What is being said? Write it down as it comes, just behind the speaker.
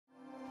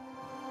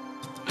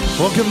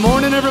Well, good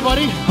morning,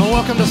 everybody, and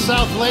welcome to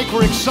South Lake.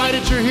 We're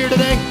excited you're here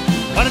today.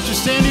 Why don't you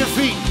stand to your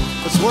feet?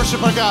 Let's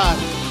worship our God.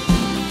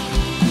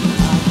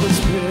 I was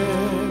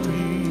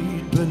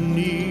buried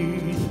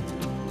beneath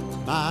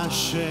my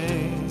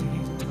shame.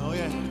 Oh,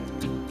 yeah.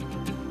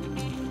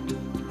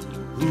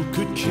 Who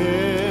could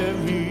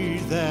carry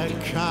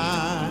that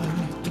kind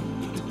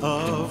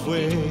of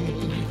weight?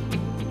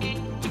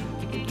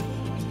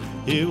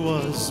 It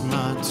was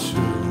my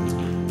tomb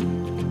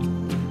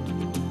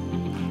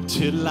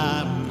till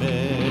I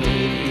met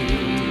you.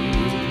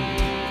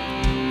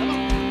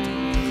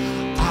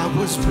 I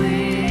was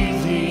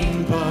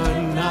breathing but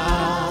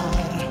not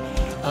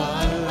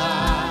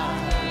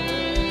alive.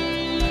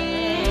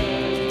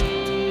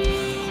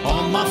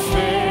 All my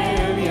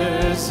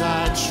failures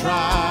I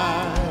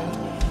tried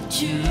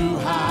to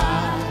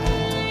hide.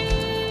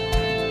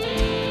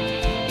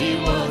 It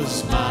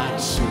was my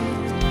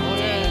tomb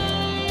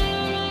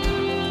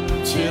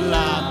till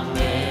I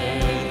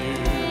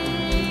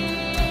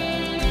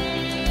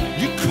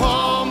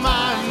call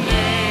my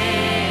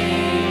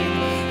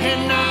name,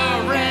 and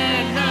I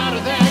ran out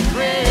of that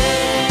grave,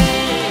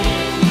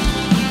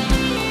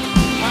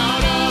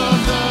 out of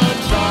the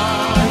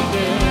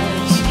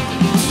darkness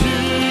to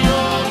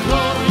your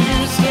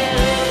glorious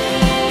day.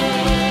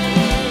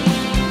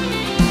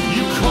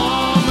 You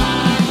call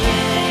my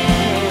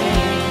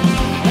name,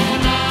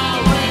 and I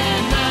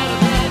ran out of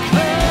that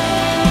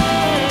grave,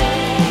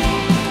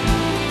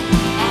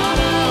 out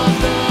of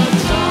the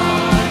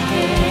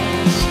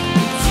darkness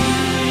to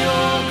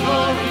your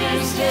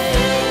glorious day.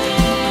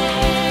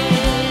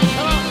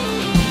 Come on.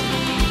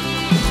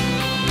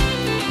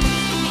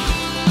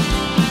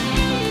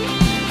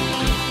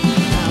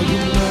 Now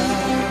your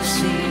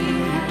mercy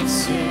has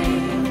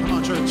saved. Come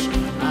on, church.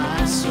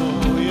 My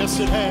soul, yes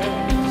it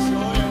has.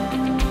 Oh yeah.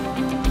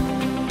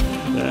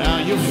 Now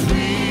your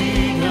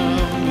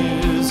freedom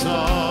is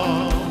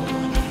all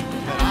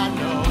that I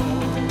know.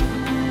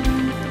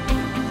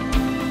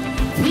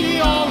 We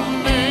all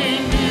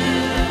made new.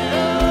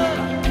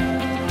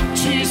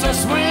 Jesus,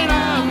 when I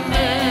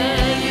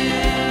met you,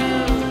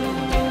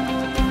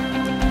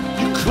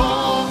 you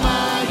called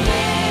my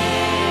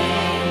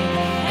name,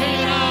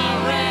 and I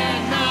ran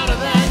out of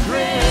that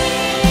grave,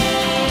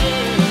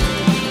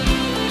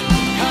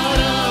 out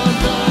of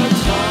the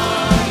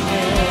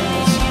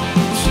darkness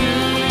to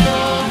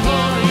your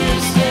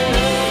glorious day.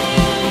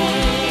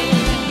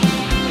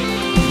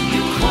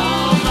 You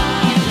called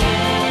my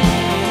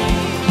name,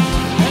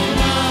 and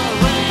I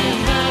ran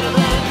out of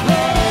that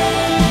grave,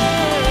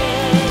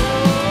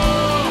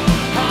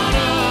 out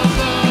of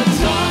the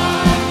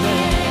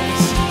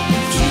darkness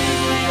to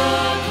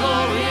your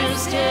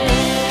glorious day.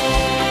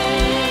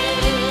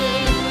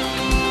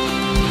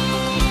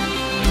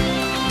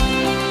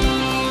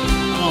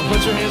 Come on,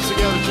 put your hands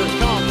together, church.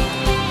 Come on.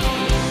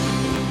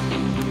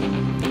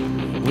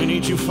 We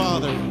need you,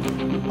 Father,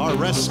 our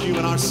rescue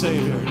and our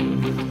Savior.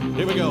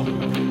 Here we go.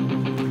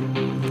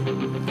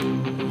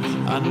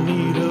 I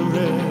need a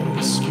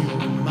rescue.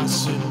 My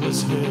sin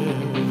was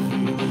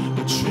heavy.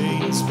 The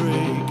chains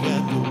break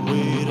at the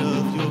weight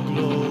of your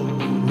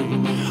glory.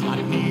 I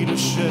need a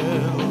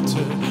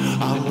shelter.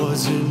 I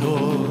was an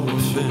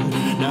orphan.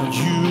 Now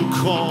you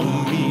call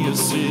me a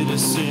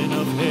citizen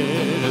of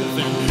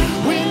heaven.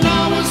 When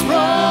I was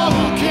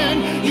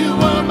broken, you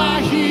were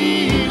my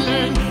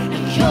healing.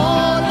 And your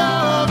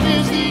love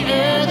is the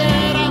air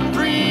that I'm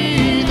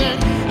breathing.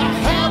 I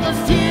have a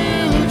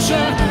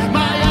future.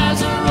 My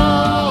eyes are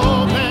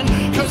open.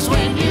 'Cause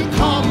when you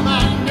call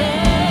my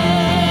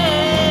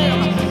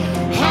name,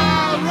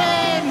 I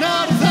ran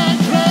out of that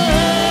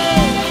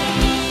grave,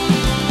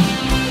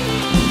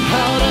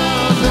 out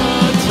of the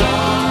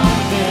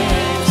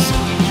darkness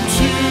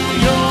to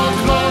your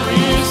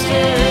glorious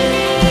day.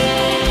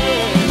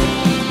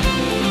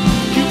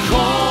 You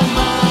call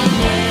my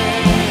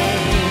name,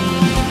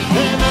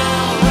 and I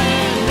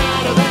ran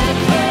out of that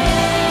grave,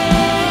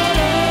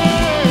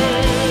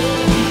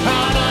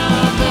 out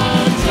of the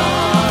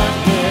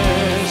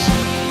darkness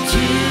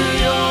to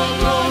your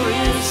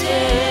glorious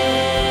day.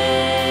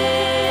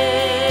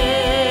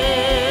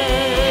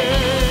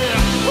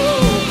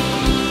 Woo!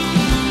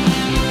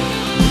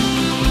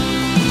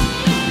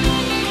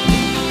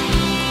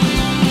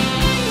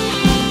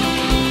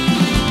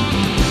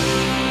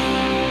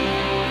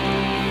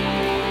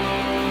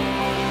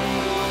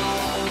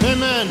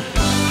 Amen.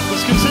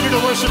 Let's continue to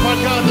worship our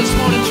God this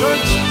morning,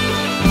 church.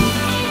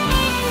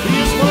 He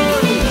is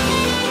worthy.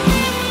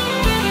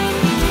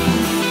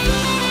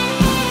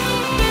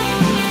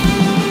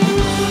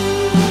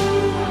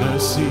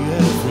 Mercy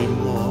every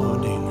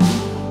morning,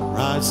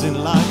 rising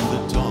like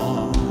the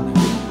dawn.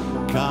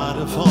 God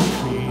of all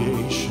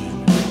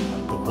creation,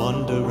 the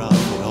wonder of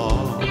it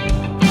all.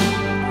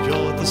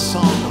 You're the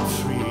song of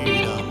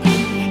freedom.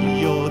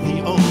 You're the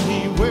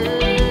only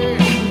way.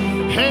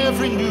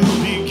 Every new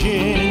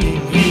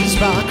beginning is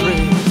by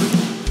grace.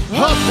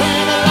 Up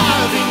and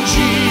alive in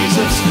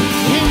Jesus,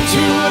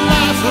 into a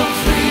life of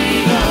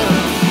freedom.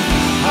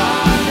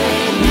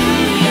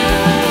 Hallelujah.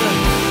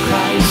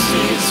 Christ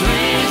is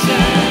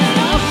risen.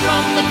 Up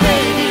from the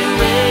grave he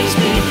raised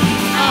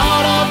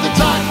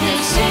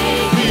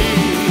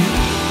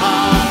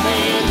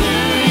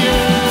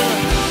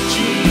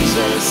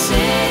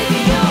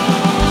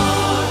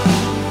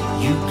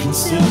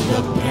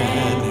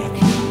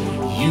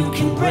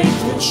break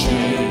the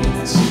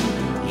chains.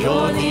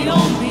 You're the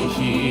only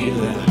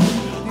healer,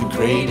 the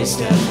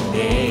greatest ever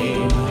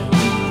name.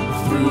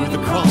 Through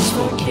the cross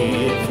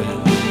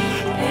forgiven,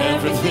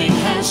 everything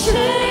has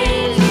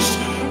changed.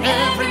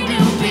 Every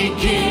new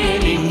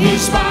beginning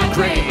is by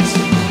grace.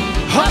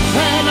 Up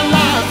and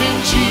alive in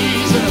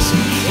Jesus,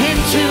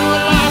 into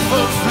a life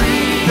of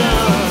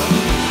freedom.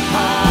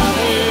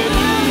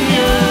 Hallelujah,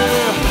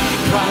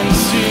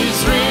 Christ is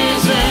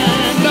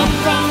risen. Up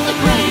from the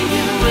grave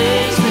you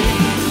raised me,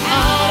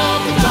 out of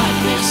the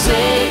darkness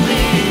save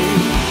me.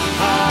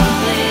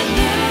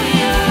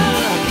 Hallelujah,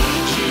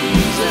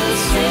 Jesus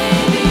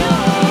Savior.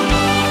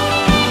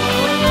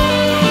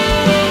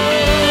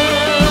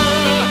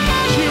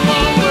 You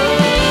are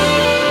worthy,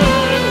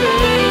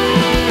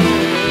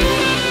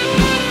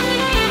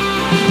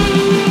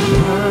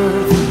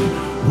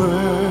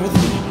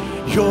 worthy.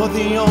 You're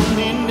the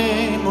only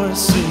name we're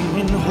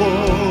singing.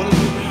 Holy,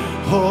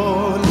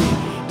 holy,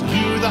 to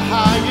you the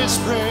highest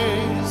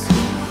praise.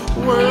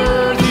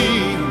 Worthy,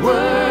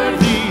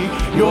 worthy,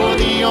 you're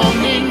the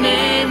only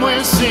name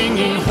we're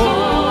singing.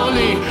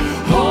 Holy,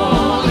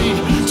 holy,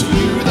 to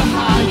you the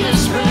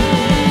highest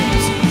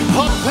praise.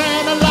 Up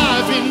and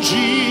alive in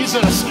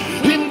Jesus,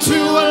 into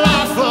a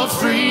life of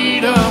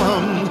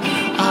freedom.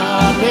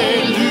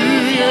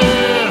 Hallelujah,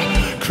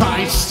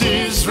 Christ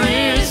is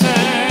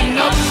risen.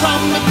 Up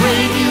from the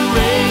grave you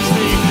raised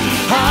me,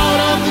 out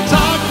of the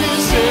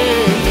darkness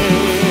save me.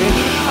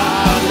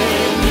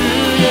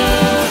 Hallelujah,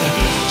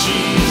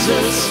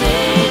 Jesus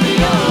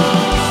Savior.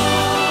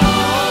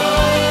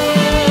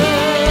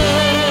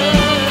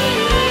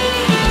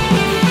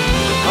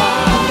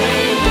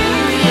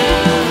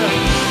 Hallelujah,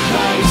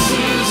 Christ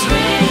is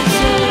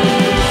risen.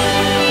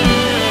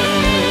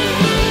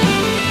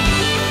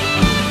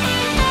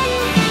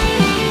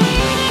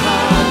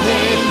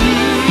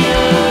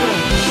 Hallelujah,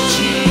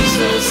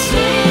 Jesus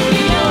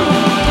Savior.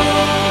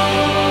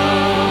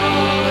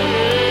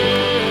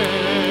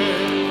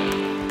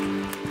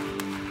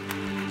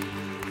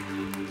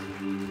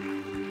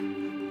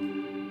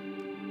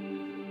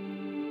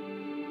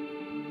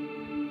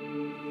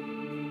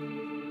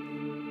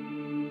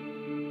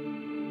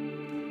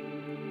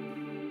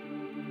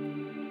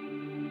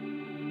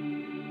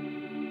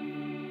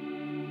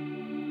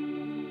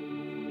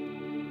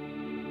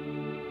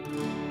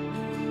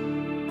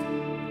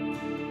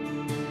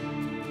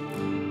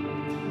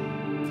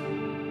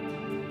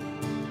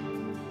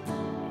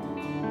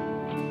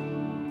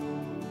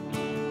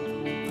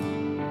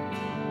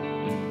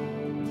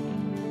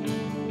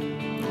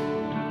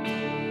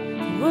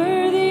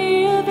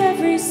 Worthy of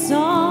every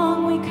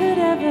song we could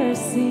ever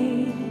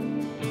sing,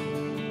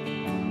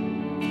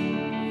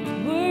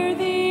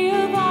 worthy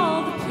of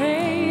all the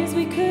praise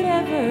we could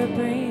ever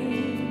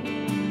bring,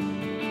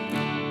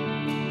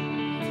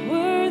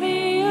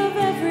 worthy of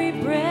every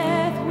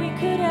breath we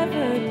could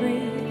ever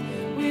breathe.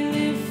 We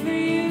live for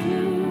you.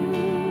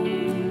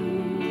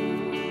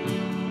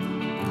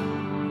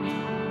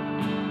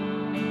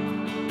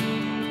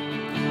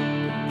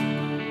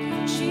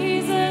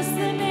 Jesus,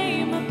 the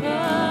name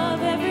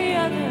above every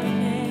other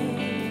name.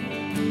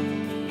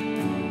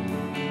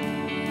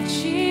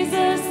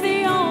 Jesus,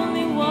 the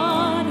only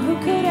one who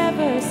could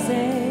ever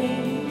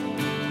save.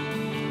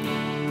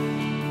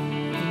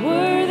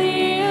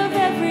 Worthy of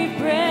every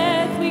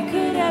breath we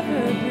could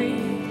ever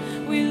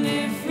breathe. We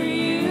live for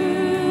you.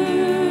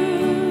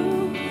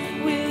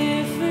 We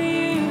live for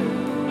you.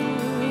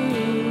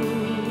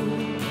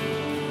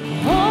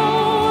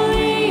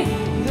 Holy,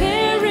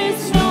 there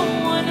is no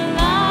one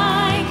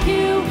like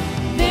you.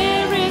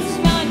 There is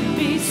none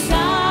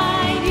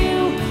beside you.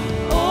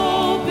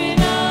 Open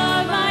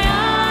up my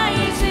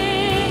eyes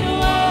in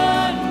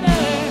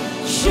wonder.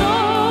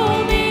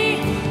 Show me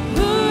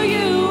who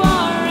you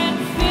are and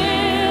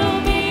fill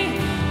me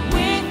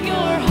with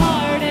your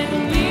heart and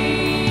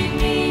lead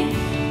me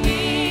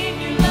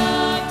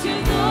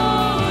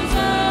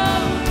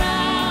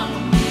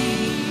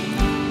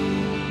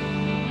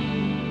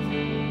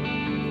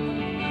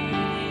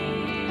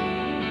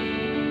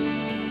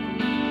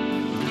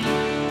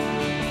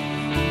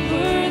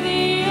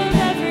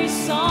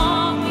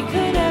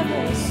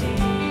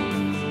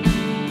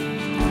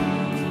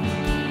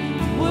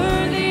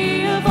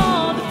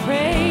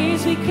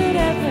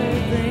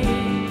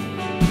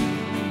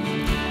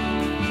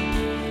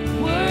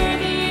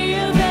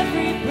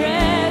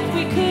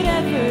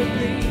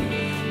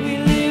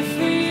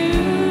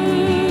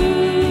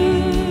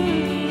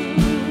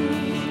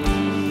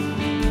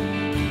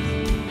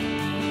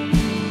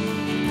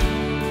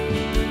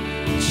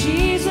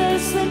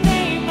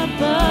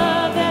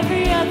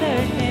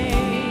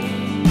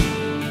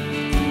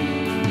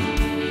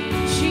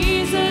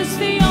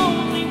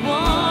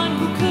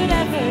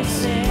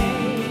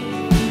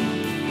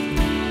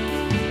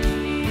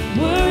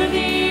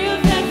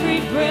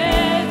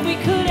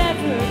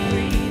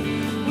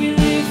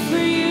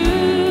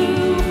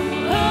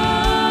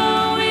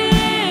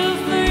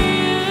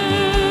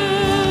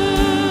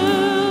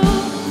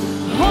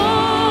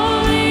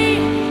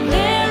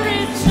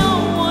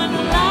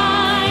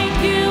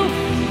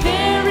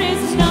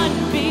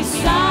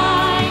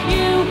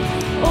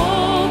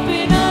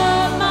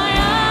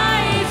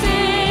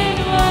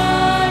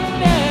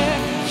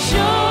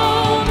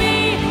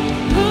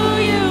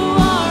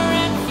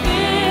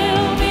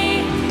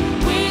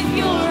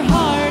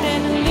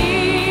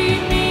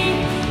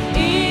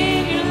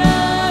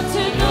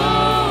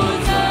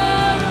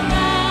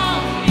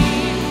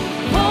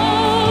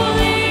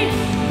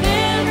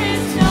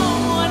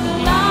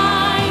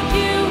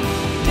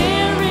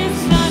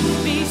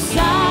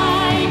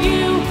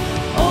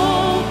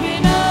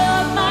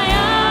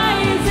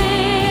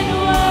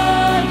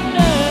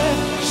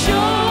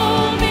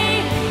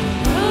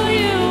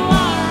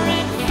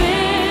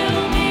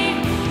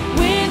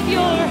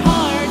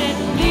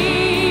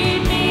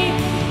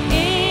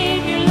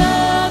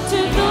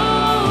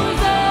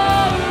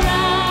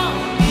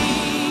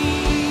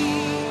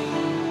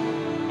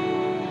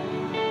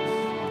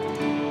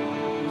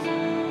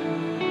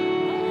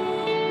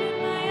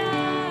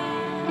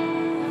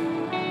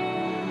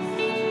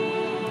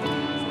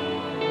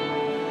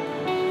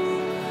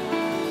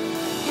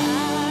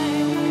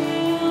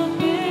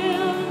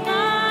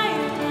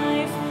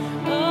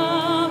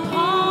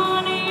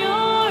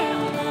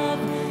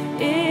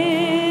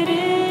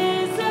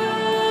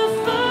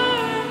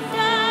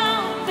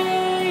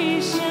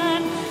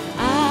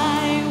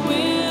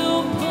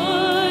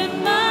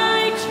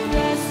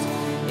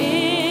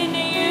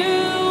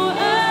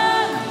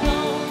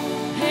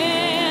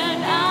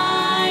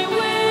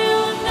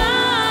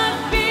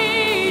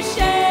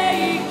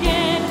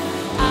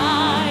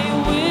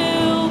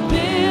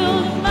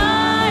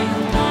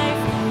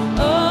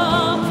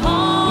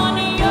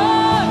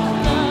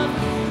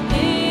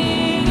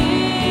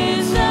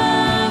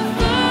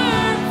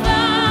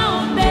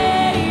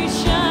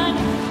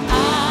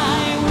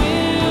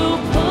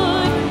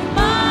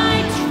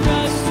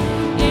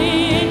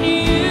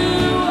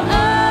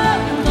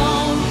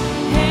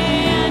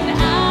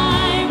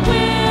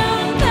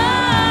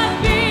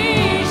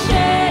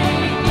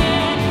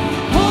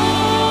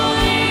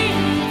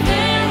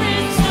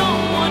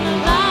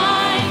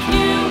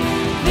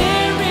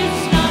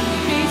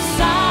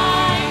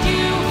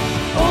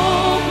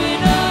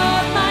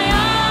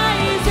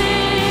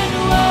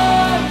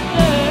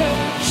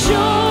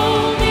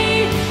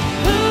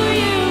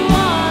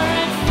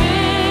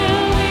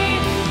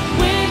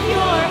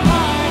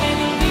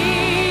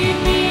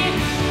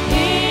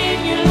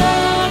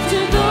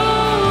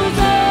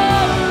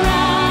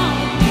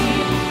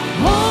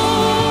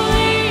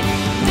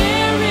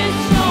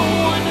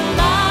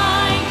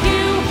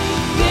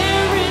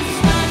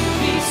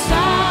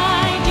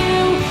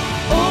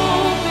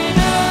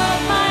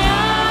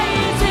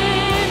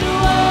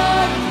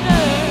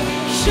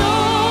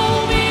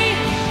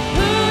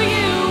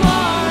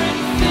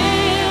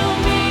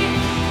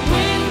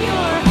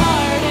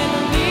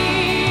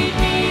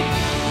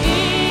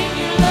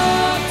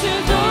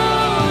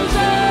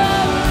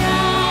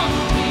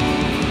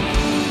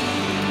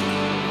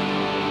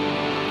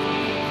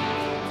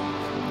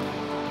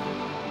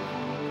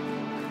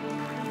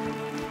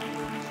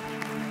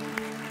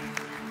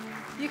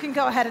You can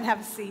go ahead and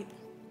have a seat.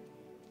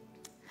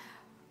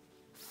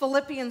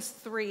 Philippians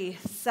 3,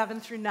 7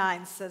 through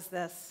 9 says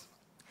this,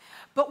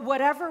 "But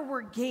whatever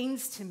were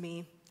gains to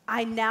me,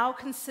 I now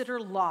consider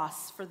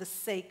loss for the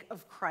sake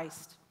of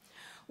Christ.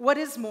 What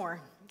is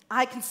more,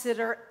 I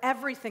consider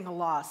everything a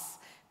loss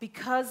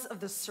because of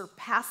the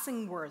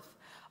surpassing worth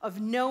of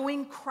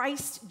knowing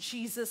Christ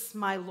Jesus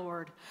my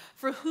Lord,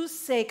 for whose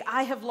sake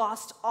I have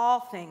lost all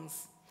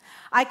things.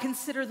 I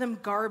consider them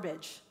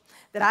garbage,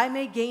 that I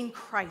may gain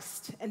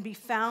Christ and be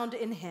found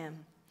in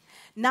him,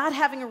 not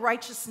having a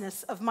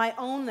righteousness of my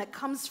own that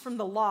comes from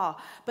the law,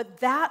 but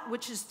that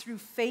which is through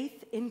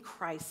faith in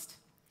Christ,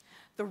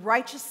 the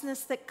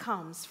righteousness that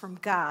comes from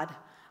God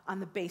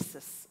on the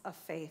basis of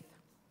faith."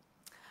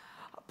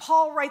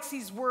 Paul writes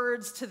these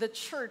words to the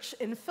church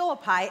in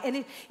Philippi,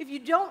 and if you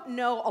don't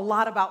know a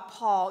lot about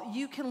Paul,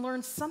 you can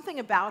learn something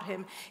about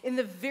him in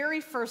the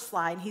very first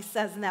line he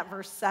says in that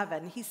verse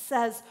 7. He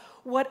says,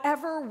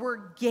 "Whatever were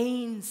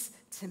gains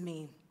to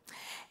me."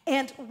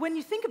 And when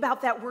you think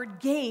about that word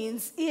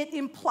gains, it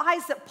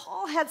implies that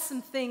Paul had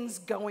some things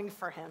going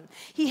for him.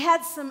 He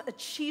had some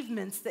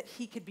achievements that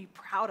he could be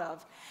proud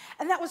of.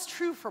 And that was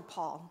true for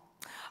Paul.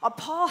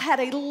 Paul had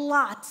a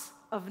lot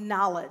of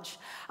knowledge.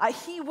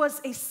 He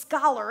was a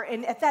scholar,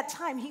 and at that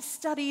time, he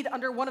studied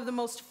under one of the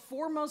most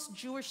foremost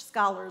Jewish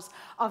scholars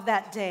of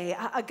that day,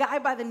 a guy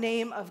by the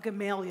name of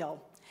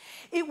Gamaliel.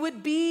 It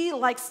would be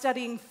like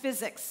studying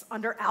physics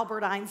under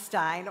Albert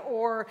Einstein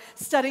or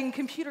studying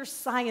computer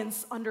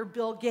science under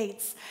Bill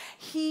Gates.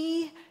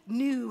 He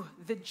knew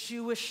the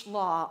Jewish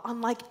law,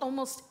 unlike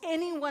almost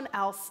anyone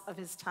else of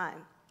his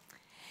time.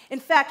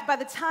 In fact, by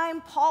the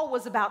time Paul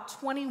was about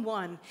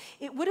 21,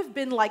 it would have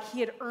been like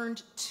he had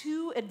earned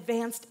 2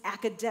 advanced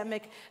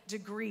academic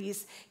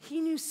degrees.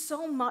 He knew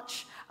so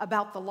much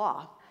about the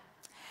law.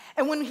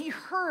 And when he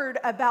heard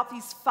about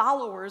these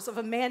followers of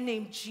a man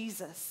named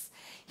Jesus,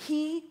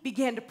 he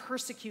began to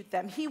persecute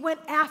them. He went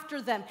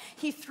after them.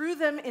 He threw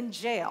them in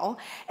jail.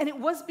 And it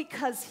was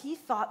because he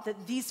thought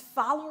that these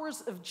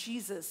followers of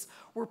Jesus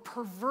were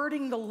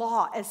perverting the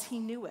law as he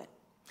knew it.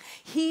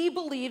 He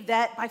believed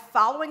that by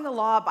following the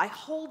law, by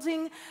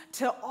holding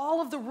to all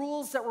of the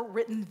rules that were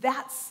written,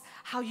 that's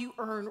how you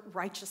earn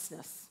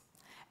righteousness.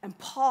 And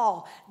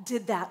Paul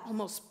did that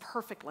almost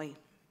perfectly.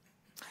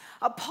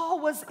 Paul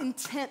was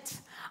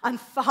intent on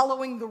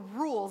following the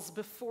rules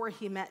before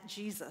he met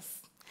Jesus.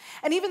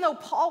 And even though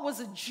Paul was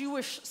a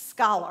Jewish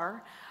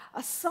scholar,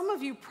 some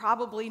of you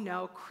probably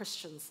know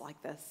Christians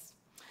like this.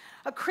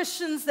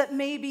 Christians that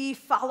maybe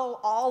follow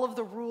all of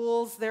the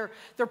rules. They're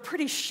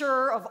pretty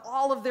sure of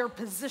all of their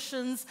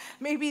positions.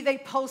 Maybe they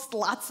post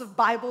lots of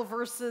Bible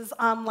verses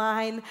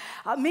online.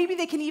 Maybe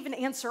they can even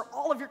answer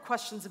all of your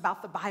questions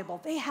about the Bible.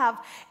 They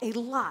have a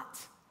lot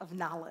of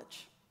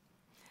knowledge.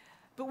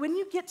 But when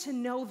you get to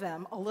know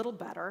them a little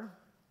better,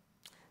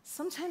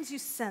 sometimes you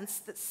sense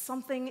that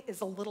something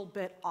is a little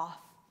bit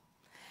off.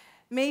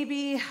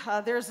 Maybe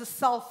there's a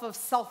sense of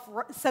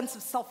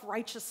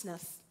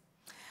self-righteousness.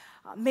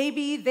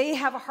 Maybe they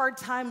have a hard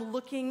time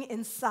looking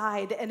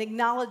inside and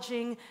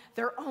acknowledging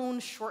their own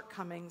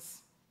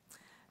shortcomings.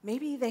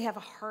 Maybe they have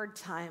a hard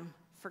time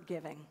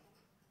forgiving.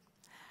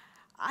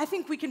 I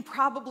think we can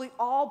probably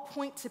all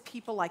point to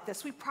people like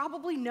this. We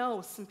probably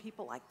know some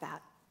people like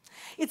that.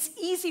 It's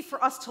easy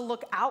for us to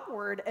look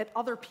outward at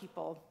other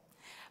people,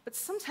 but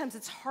sometimes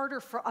it's harder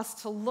for us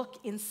to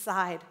look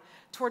inside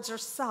towards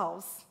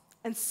ourselves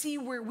and see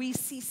where we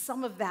see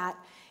some of that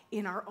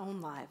in our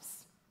own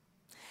lives.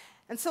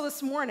 And so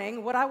this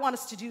morning, what I want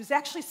us to do is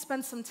actually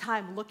spend some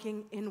time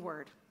looking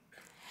inward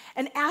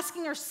and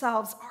asking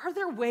ourselves, are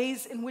there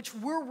ways in which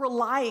we're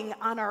relying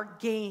on our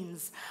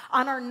gains,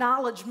 on our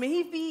knowledge,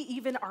 maybe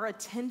even our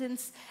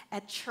attendance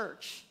at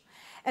church?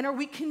 And are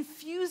we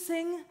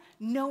confusing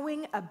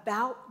knowing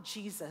about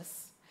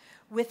Jesus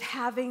with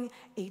having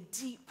a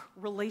deep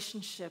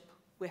relationship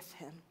with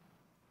him?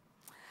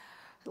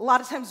 A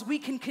lot of times we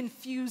can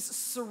confuse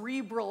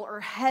cerebral or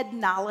head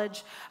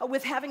knowledge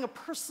with having a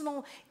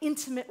personal,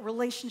 intimate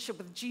relationship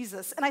with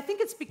Jesus. And I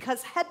think it's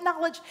because head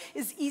knowledge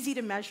is easy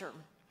to measure.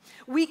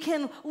 We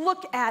can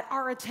look at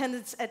our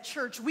attendance at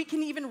church. We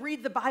can even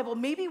read the Bible.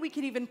 Maybe we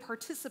can even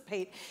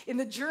participate in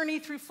the journey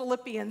through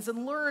Philippians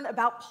and learn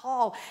about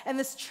Paul and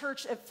this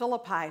church at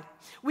Philippi.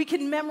 We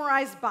can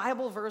memorize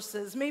Bible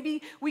verses.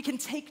 Maybe we can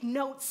take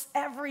notes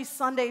every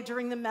Sunday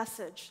during the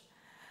message.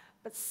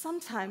 But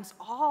sometimes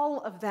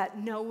all of that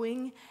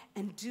knowing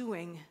and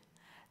doing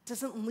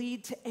doesn't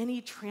lead to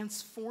any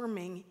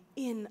transforming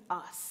in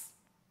us.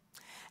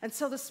 And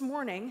so this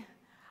morning,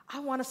 I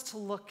want us to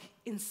look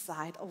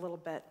inside a little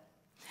bit.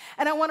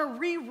 And I want to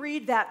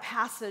reread that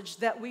passage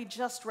that we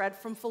just read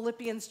from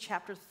Philippians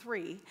chapter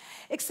 3,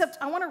 except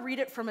I want to read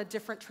it from a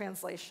different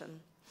translation.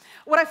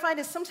 What I find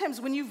is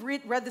sometimes when you've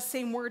read the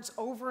same words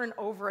over and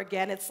over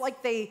again, it's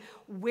like they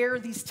wear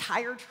these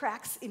tire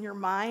tracks in your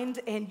mind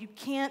and you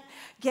can't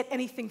get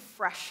anything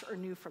fresh or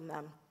new from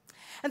them.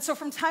 And so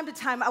from time to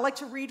time, I like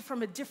to read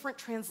from a different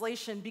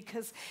translation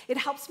because it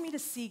helps me to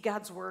see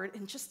God's word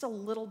in just a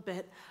little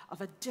bit of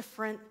a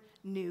different,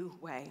 new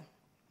way.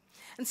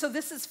 And so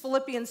this is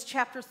Philippians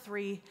chapter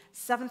 3,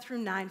 7 through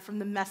 9 from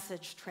the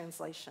Message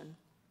translation.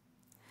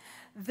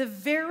 The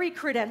very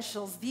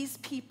credentials these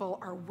people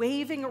are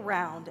waving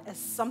around as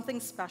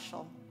something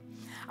special,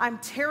 I'm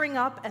tearing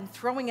up and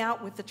throwing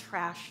out with the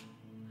trash,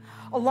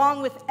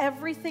 along with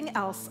everything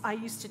else I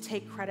used to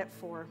take credit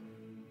for.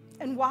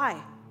 And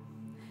why?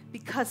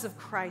 Because of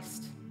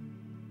Christ.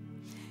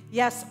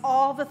 Yes,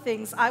 all the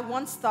things I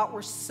once thought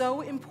were so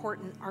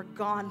important are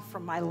gone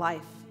from my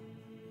life.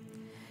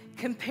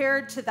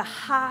 Compared to the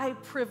high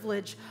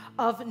privilege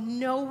of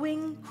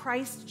knowing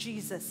Christ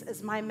Jesus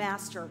as my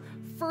master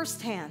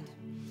firsthand,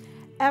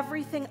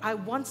 everything I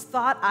once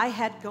thought I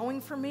had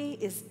going for me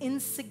is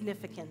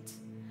insignificant,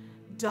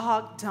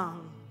 dog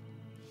dung.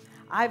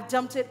 I've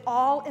dumped it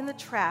all in the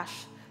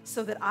trash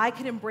so that I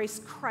could embrace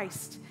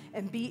Christ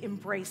and be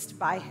embraced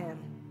by him.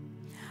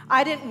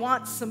 I didn't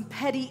want some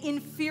petty,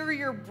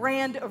 inferior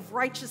brand of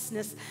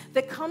righteousness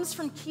that comes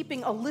from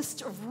keeping a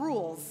list of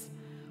rules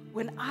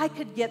when I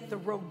could get the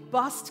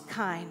robust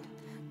kind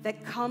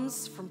that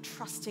comes from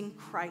trusting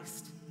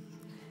Christ,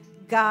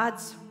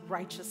 God's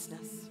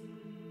righteousness.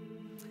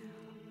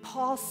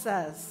 Paul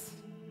says,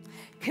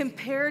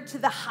 compared to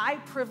the high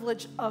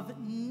privilege of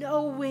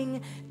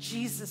knowing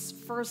Jesus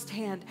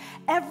firsthand,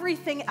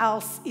 everything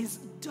else is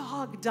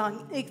dog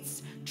dung,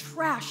 it's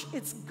trash,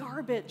 it's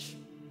garbage.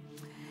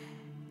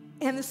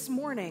 And this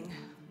morning,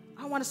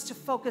 I want us to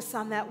focus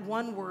on that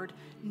one word,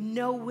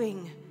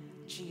 knowing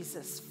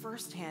Jesus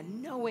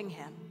firsthand, knowing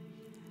him.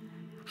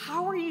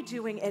 How are you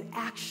doing at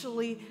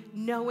actually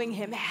knowing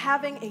him,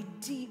 having a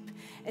deep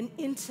and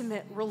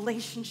intimate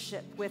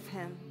relationship with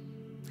him?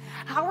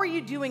 How are you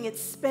doing at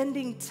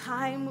spending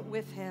time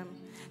with him,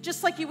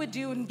 just like you would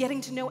do in getting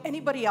to know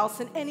anybody else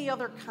in any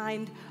other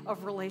kind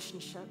of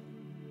relationship?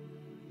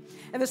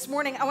 And this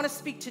morning, I want to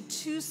speak to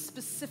two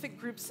specific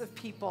groups of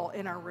people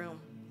in our room.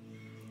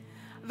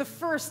 The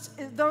first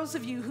is those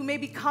of you who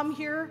maybe come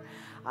here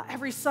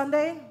every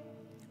Sunday,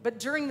 but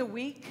during the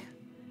week,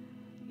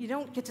 you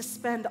don't get to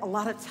spend a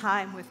lot of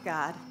time with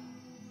God.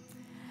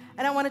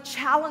 And I want to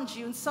challenge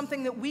you in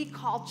something that we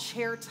call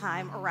chair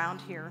time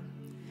around here.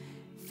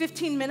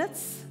 15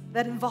 minutes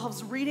that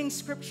involves reading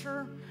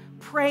scripture,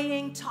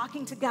 praying,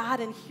 talking to God,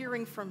 and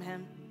hearing from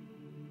him.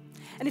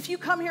 And if you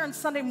come here on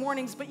Sunday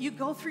mornings, but you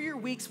go through your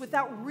weeks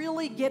without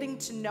really getting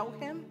to know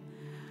him,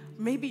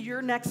 maybe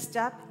your next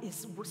step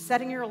is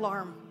setting your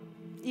alarm.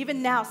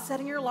 Even now,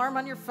 setting your alarm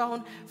on your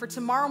phone for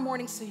tomorrow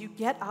morning so you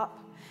get up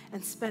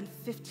and spend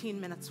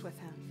 15 minutes with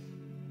him.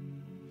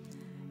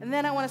 And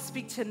then I want to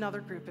speak to another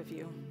group of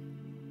you.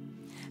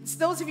 It's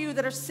those of you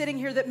that are sitting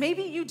here that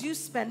maybe you do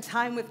spend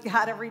time with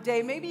God every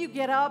day. Maybe you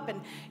get up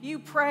and you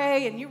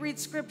pray and you read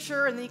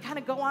scripture and then you kind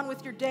of go on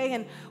with your day.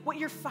 And what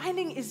you're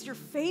finding is your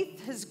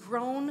faith has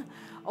grown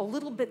a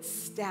little bit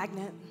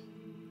stagnant.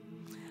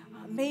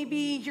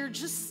 Maybe you're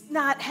just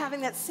not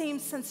having that same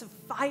sense of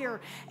fire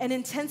and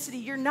intensity.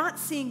 You're not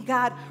seeing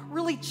God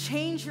really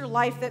change your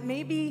life that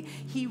maybe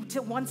he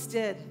once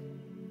did.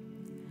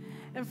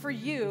 And for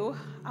you,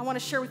 I want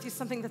to share with you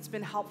something that's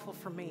been helpful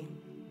for me.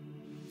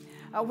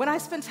 When I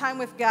spend time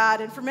with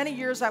God, and for many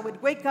years I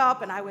would wake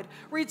up and I would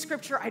read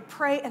scripture, I'd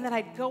pray, and then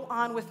I'd go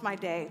on with my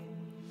day.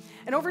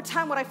 And over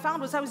time what I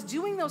found was I was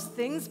doing those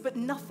things, but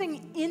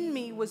nothing in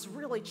me was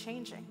really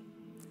changing.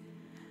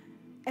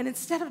 And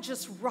instead of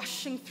just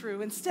rushing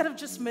through, instead of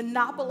just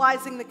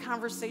monopolizing the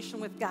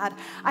conversation with God,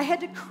 I had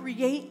to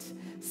create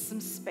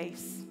some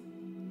space,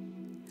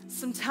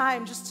 some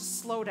time just to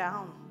slow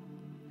down,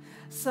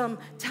 some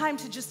time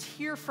to just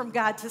hear from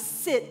God, to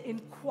sit in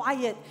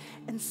quiet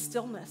and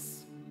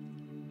stillness.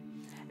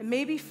 And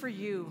maybe for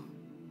you,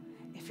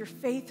 if your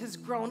faith has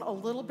grown a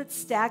little bit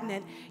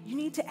stagnant, you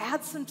need to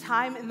add some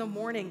time in the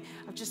morning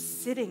of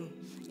just sitting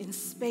in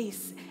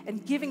space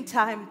and giving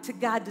time to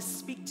God to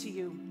speak to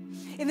you.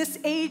 In this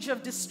age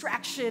of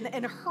distraction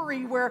and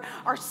hurry where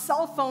our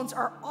cell phones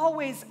are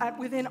always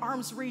within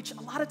arm's reach,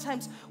 a lot of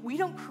times we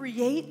don't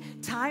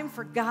create time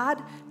for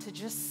God to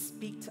just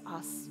speak to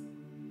us.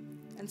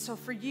 And so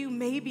for you,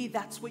 maybe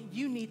that's what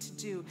you need to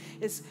do,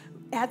 is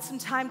add some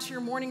time to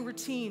your morning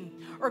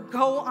routine or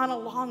go on a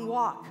long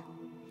walk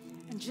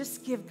and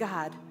just give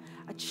God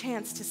a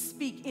chance to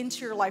speak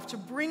into your life, to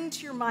bring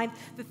to your mind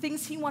the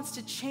things he wants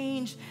to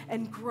change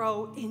and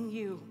grow in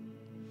you.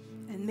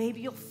 And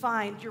maybe you'll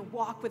find your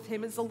walk with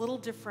him is a little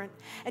different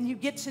and you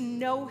get to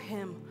know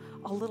him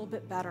a little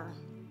bit better.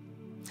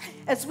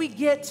 As we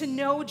get to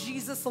know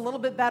Jesus a little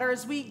bit better,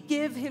 as we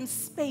give him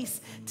space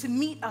to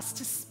meet us,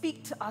 to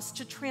speak to us,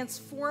 to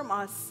transform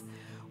us,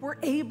 we're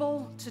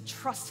able to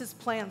trust his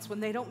plans when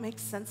they don't make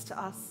sense to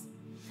us.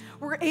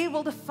 We're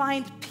able to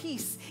find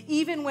peace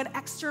even when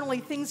externally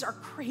things are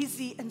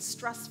crazy and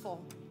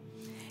stressful.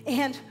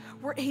 And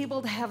we're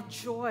able to have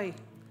joy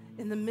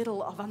in the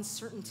middle of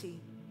uncertainty.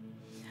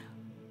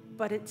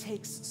 But it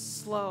takes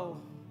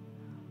slow,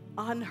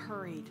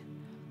 unhurried,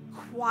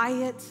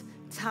 quiet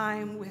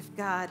time with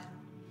God.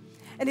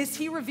 And as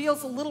he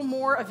reveals a little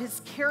more of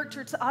his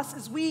character to us,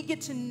 as we get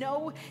to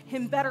know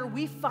him better,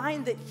 we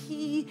find that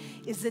he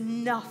is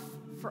enough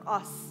for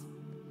us.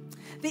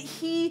 that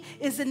he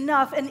is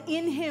enough, and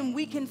in him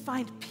we can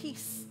find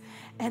peace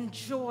and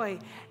joy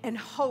and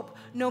hope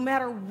no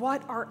matter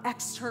what our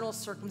external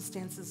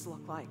circumstances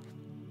look like.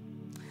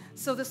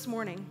 So this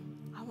morning,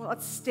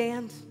 let's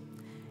stand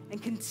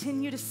and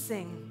continue to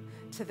sing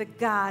to the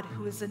God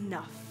who is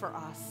enough for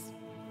us.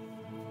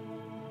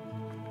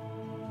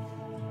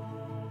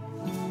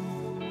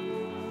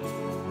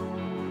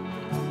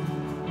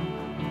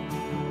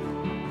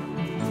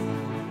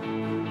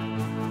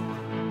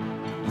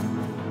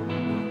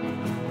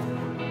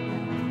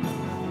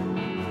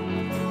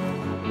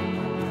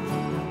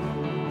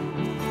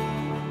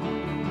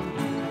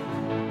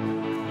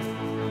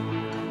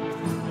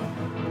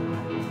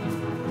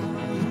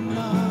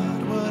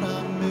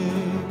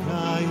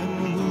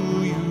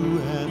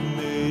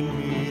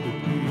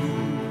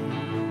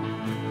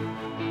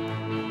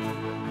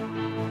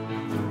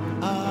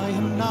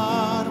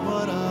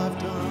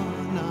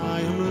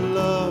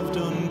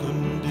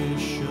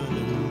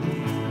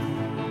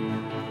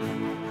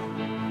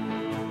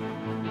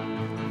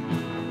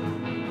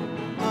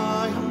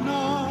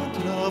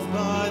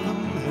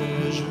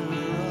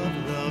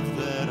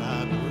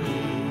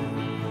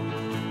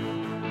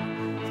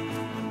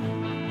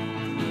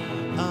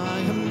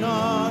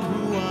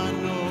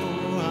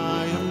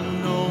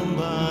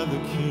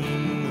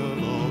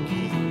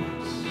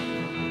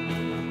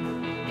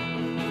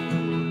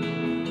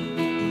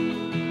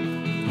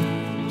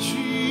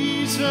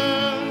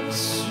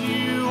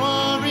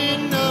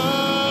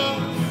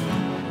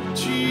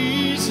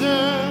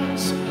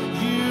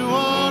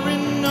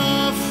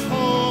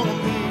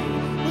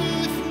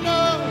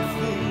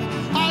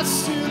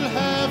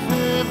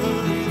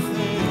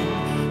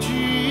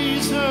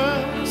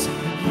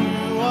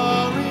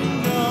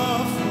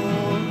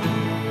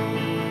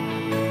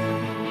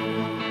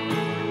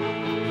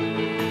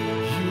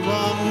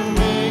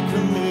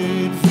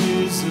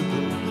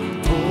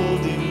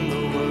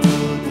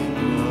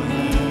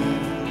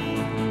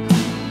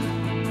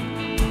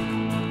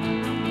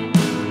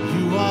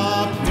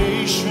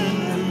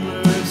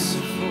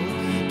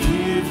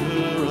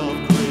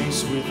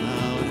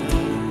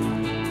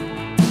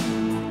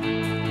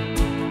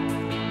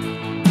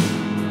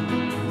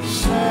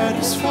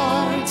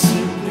 Satisfied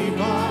simply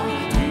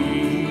by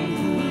being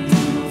who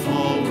you've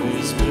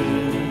always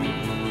been.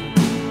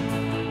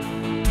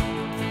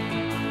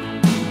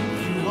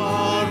 You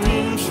are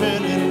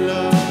infinite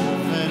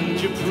love,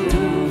 and you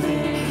prove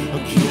it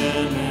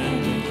again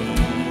and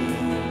again.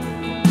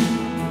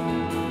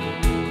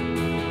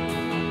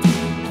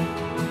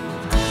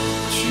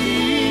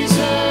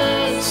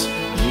 Jesus,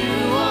 you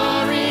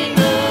are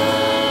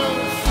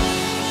enough.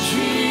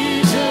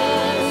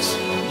 Jesus,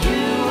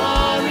 you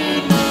are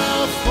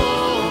enough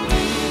for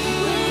me.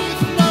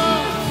 With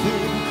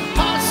nothing, I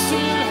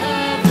still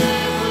have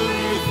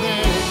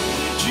everything.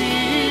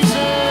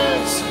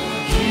 Jesus,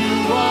 you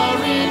are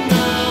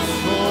enough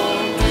for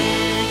me.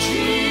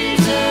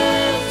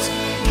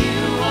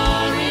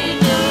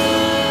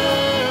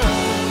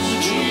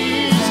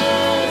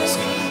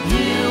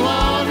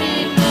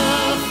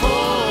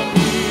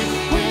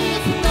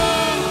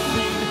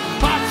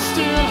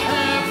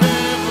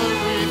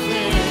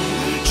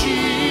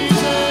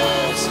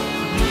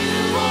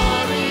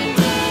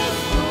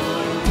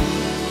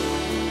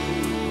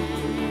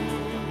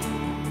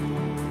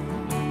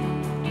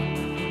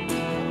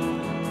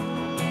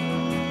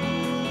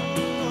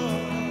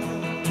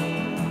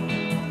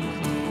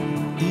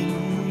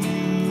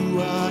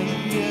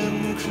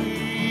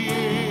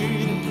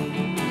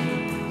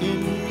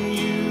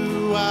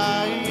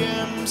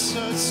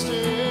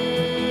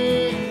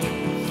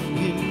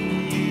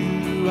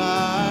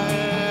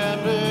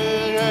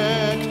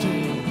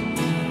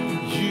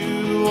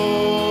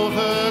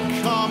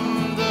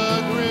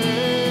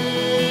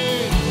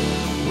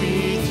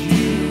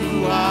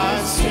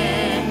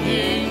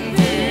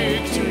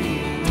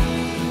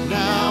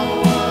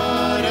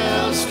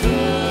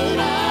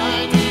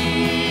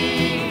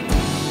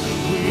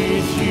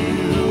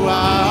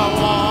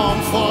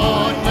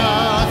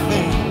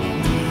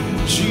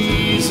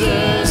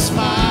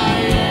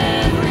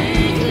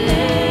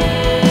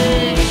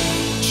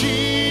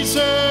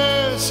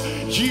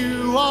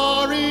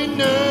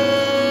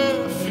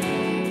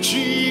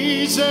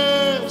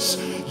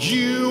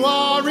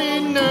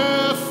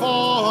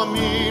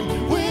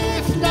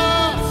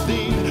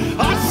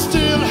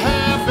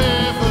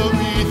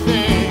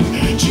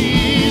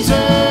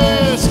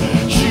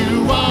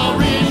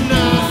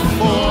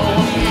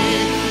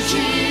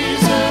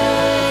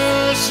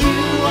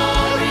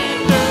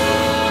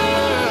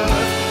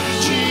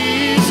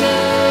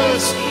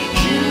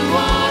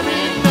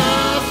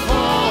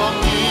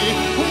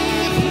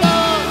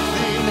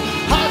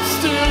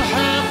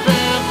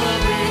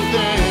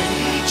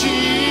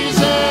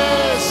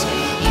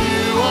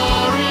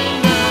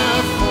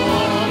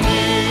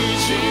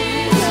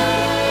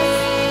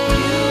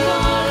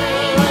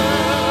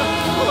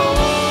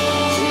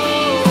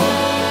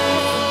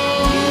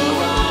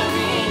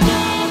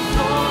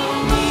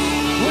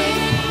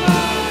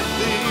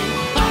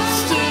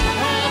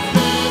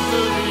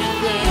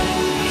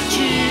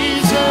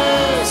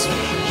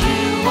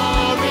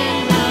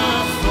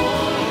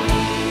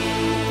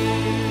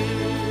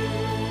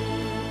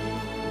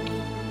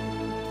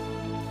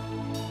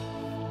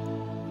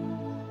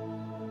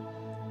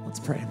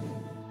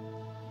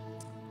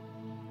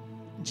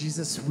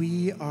 Jesus,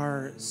 we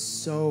are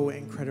so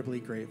incredibly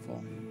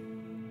grateful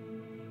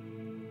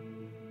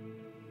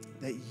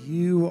that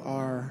you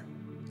are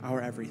our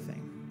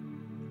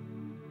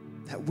everything.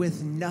 That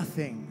with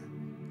nothing,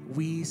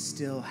 we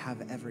still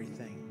have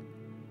everything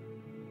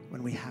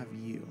when we have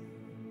you.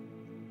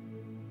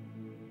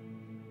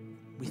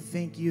 We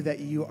thank you that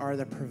you are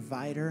the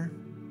provider.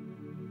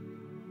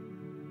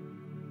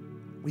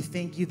 We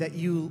thank you that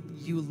you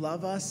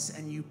love us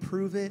and you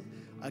prove it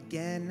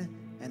again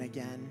and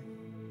again.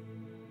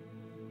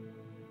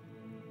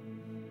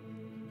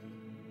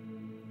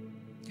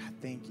 God,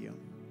 thank you.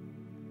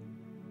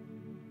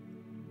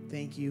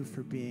 Thank you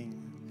for being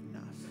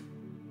enough.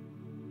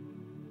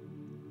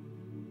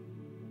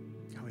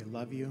 God, we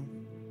love you.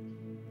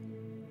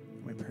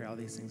 We pray all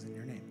these things in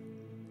your name.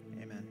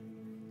 Amen.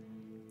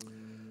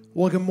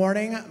 Well, good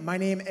morning. My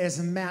name is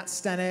Matt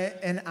Stennett,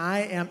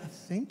 and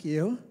thank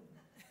you.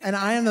 And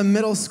I am the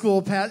middle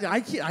school pastor. I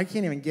can't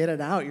even get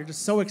it out. You're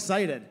just so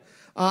excited.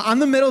 I'm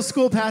the middle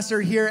school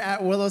pastor here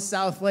at Willow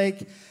South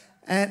Lake.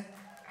 And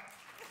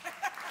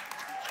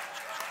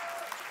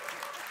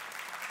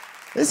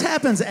this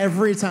happens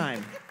every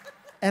time.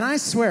 And I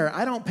swear,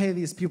 I don't pay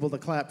these people to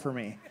clap for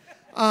me.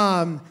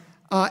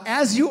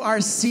 As you are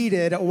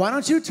seated, why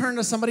don't you turn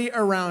to somebody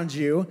around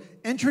you,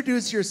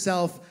 introduce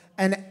yourself,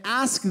 and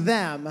ask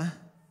them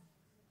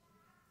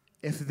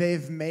if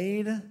they've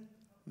made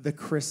the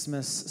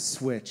Christmas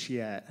switch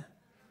yet.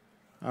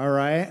 All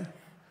right?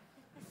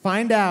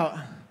 Find out,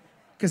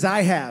 because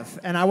I have,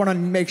 and I want to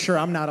make sure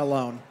I'm not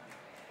alone.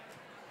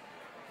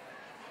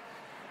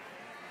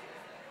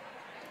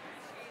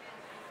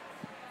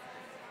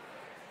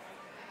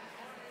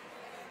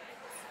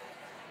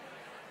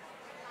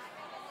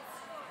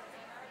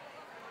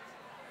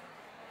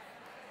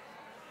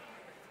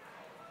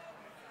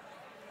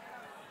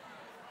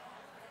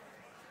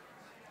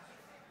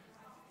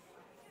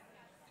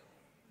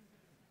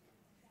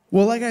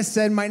 Well, like I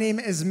said, my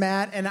name is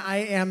Matt, and I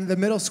am the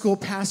middle school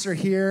pastor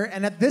here.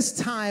 And at this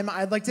time,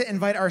 I'd like to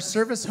invite our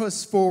service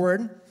hosts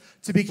forward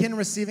to begin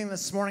receiving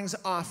this morning's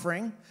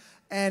offering.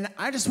 And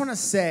I just want to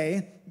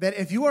say that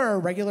if you are a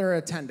regular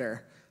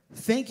attender,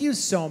 thank you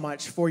so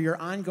much for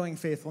your ongoing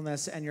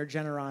faithfulness and your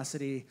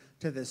generosity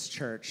to this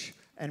church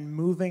and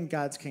moving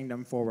God's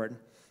kingdom forward.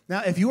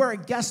 Now, if you are a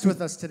guest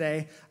with us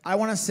today, I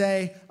want to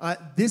say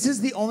this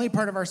is the only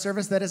part of our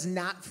service that is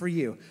not for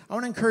you. I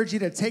want to encourage you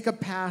to take a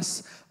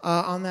pass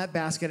on that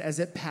basket as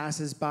it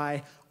passes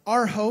by.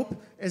 Our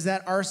hope is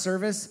that our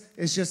service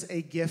is just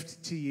a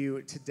gift to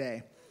you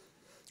today.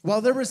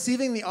 While they're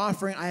receiving the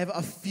offering, I have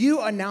a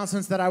few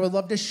announcements that I would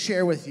love to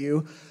share with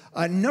you.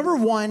 Number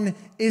one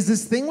is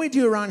this thing we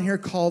do around here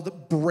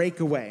called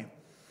Breakaway.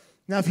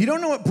 Now, if you don't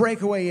know what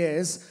Breakaway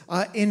is,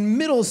 in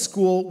middle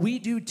school, we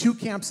do 2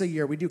 camps a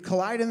year. We do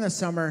Collide in the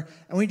summer,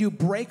 and we do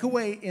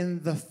Breakaway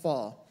in the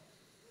fall.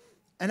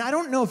 And I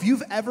don't know if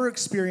you've ever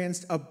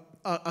experienced a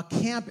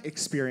camp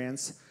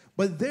experience,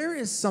 but there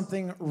is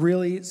something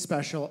really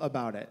special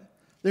about it.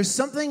 There's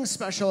something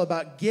special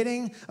about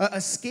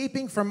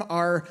escaping from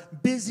our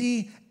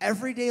busy,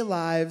 everyday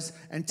lives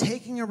and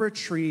taking a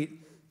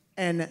retreat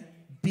and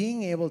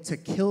being able to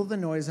kill the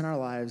noise in our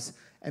lives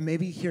and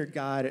maybe hear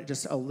God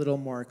just a little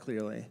more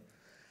clearly.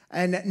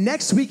 And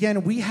next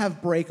weekend, we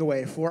have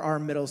Breakaway for our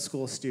middle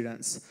school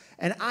students.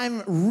 And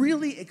I'm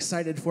really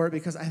excited for it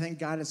because I think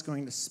God is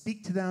going to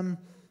speak to them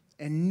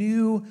in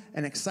new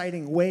and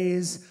exciting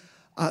ways.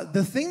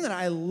 The thing that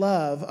I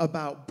love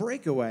about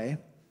Breakaway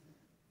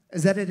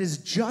is that it is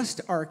just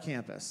our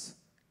campus.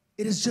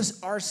 It is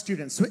just our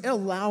students. So it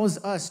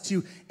allows us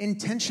to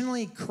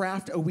intentionally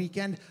craft a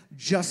weekend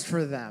just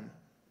for them.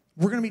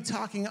 We're going to be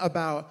talking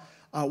about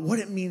what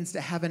it means to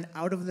have an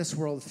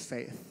out-of-this-world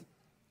faith.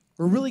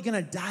 We're really going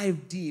to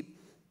dive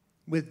deep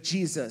with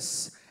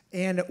Jesus,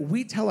 and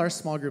we tell our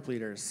small group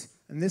leaders,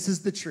 and this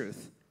is the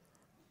truth,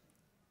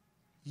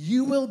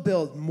 you will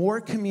build more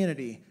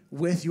community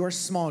with your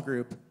small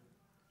group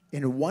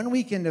in 1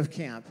 weekend of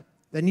camp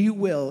than you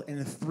will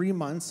in 3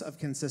 months of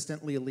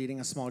consistently leading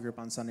a small group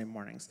on Sunday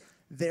mornings.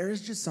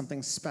 There's just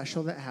something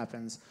special that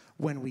happens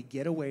when we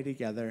get away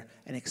together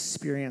and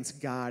experience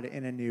God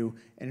in a new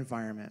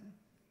environment.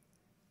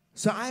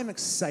 So I am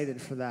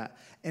excited for that.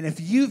 And if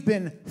you've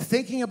been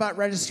thinking about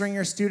registering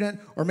your student,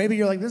 or maybe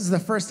you're like, this is the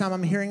first time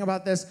I'm hearing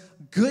about this,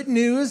 good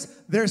news,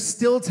 there's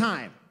still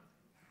time.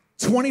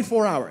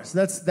 24 hours,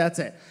 that's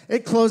it.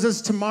 It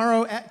closes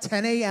tomorrow at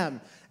 10 a.m.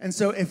 And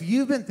so if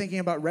you've been thinking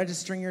about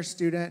registering your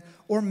student,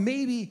 or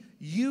maybe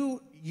you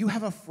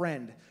have a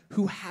friend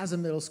who has a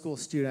middle school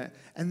student,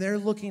 and they're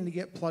looking to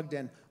get plugged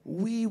in,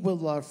 we would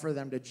love for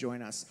them to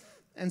join us.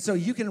 And so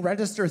you can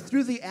register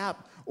through the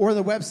app, or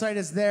the website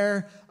is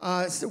there,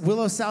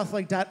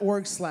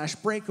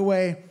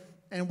 willowsouthlake.org/breakaway,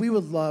 and we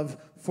would love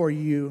for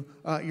you,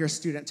 your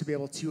student, to be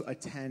able to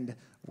attend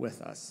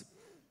with us.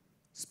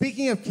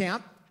 Speaking of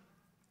camp,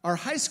 our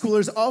high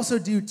schoolers also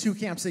do 2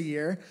 camps a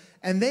year,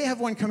 and they have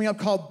one coming up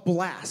called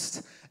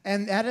Blast,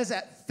 and that is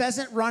at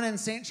Pheasant Run in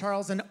St.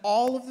 Charles, and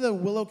all of the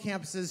Willow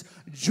campuses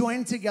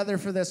join together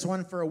for this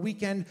one for a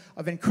weekend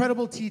of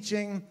incredible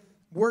teaching,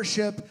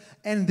 worship,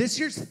 and this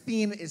year's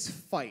theme is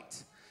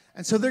fight.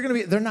 And so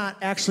they're not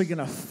actually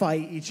gonna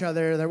fight each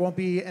other. There won't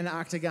be an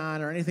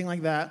octagon or anything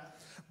like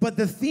that. But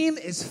the theme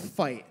is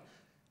fight.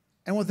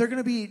 And what they're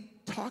gonna be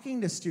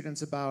talking to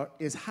students about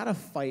is how to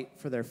fight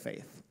for their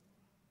faith.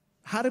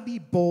 How to be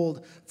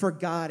bold for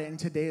God in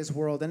today's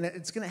world. And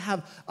it's gonna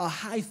have a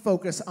high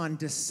focus on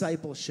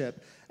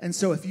discipleship. And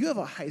so if you have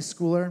a high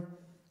schooler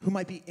who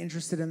might be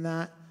interested in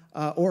that,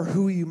 or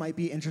who you might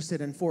be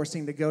interested in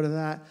forcing to go to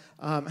that,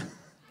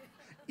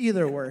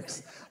 either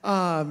works.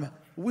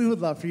 We would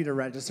love for you to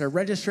register.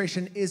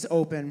 Registration is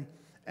open,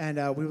 and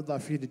we would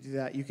love for you to do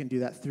that. You can do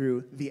that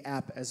through the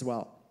app as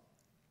well.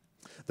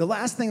 The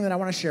last thing that I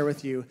want to share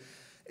with you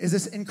is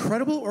this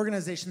incredible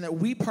organization that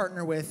we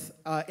partner with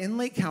in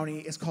Lake County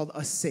is called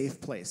A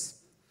Safe Place.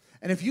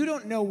 And if you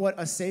don't know what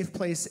A Safe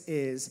Place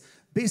is,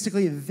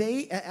 basically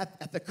they,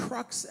 at the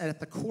crux, at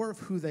the core of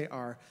who they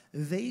are,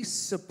 they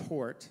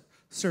support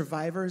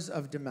survivors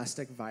of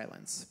domestic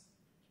violence.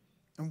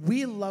 And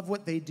we love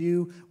what they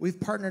do. We've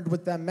partnered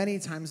with them many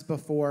times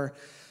before.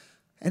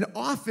 And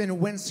often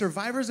when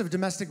survivors of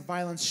domestic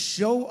violence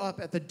show up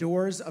at the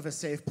doors of A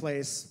Safe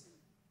Place,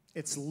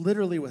 it's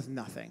literally with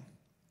nothing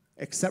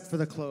except for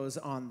the clothes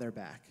on their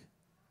back.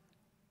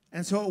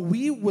 And so what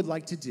we would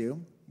like to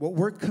do, what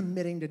we're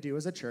committing to do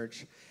as a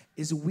church,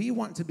 is we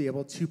want to be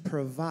able to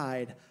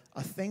provide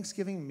a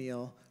Thanksgiving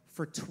meal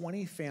for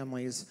 20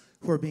 families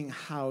who are being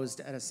housed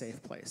at A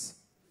Safe Place.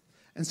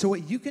 And so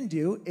what you can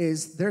do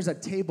is there's a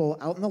table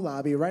out in the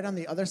lobby right on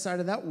the other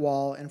side of that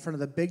wall in front of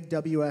the big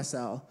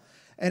WSL.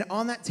 And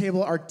on that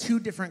table are 2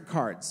 different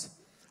cards.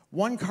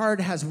 One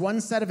card has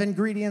one set of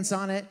ingredients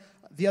on it.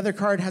 The other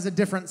card has a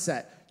different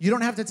set. You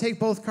don't have to take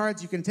both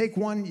cards. You can take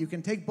one. You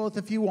can take both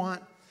if you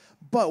want.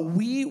 But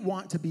we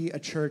want to be a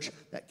church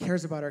that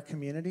cares about our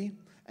community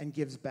and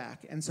gives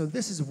back. And so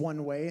this is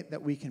one way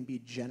that we can be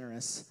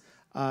generous.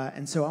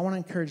 And so I want to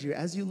encourage you,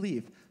 as you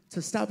leave,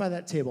 to stop by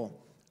that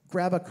table,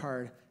 grab a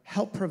card,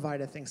 help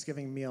provide a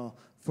Thanksgiving meal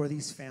for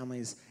these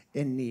families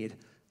in need.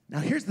 Now,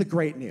 here's the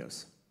great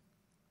news.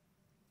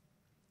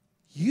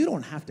 You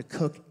don't have to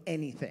cook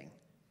anything,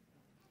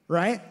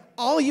 right?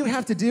 All you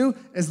have to do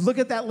is look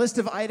at that list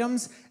of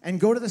items and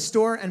go to the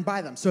store and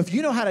buy them. So if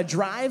you know how to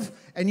drive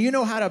and you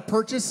know how to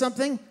purchase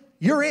something,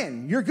 you're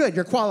in. You're good.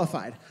 You're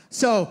qualified.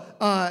 So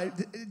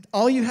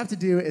all you have to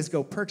do is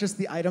go purchase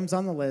the items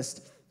on the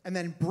list and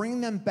then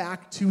bring them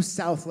back to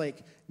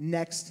Southlake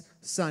next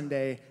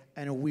Sunday,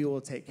 and we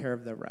will take care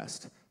of the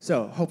rest.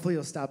 So hopefully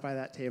you'll stop by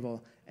that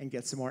table and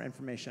get some more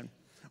information.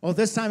 Well,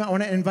 this time I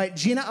want to invite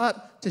Gina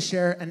up to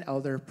share an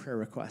elder prayer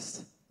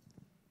request.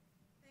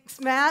 Thanks,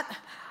 Matt.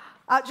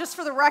 Just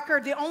for the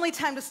record, the only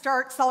time to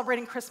start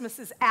celebrating Christmas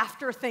is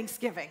after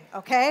Thanksgiving,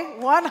 okay?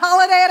 One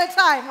holiday at a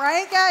time,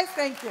 right, guys?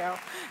 Thank you.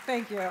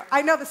 Thank you.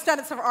 I know the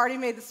students have already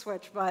made the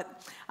switch,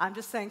 but I'm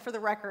just saying for the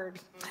record.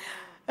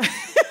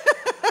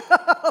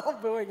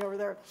 Booing over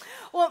there.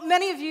 Well,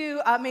 many of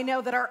you may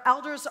know that our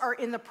elders are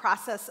in the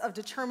process of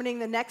determining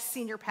the next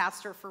senior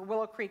pastor for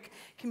Willow Creek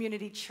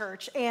Community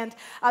Church. And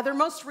their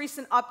most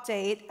recent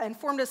update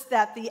informed us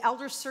that the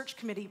elder search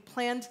committee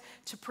planned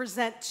to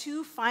present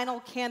 2 final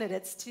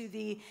candidates to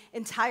the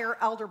entire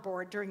elder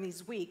board during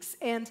these weeks.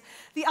 And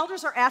the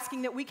elders are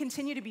asking that we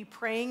continue to be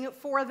praying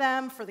for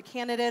them, for the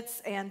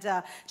candidates, and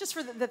just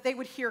for that they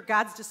would hear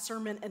God's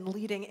discernment and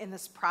leading in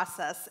this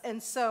process.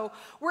 And so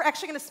we're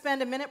actually going to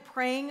spend a minute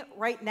praying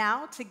right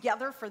now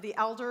together for the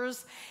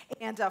elders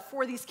and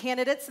for these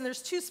candidates. And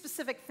there's 2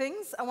 specific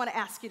things I want to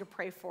ask you to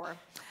pray for.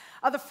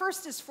 The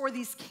first is for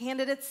these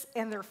candidates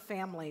and their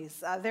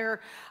families.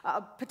 They're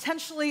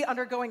potentially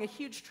undergoing a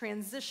huge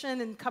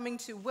transition and coming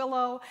to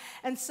Willow.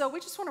 And so we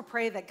just want to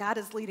pray that God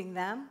is leading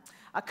them,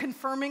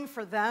 confirming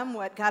for them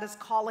what God is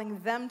calling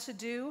them to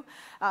do.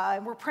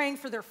 And we're praying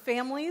for their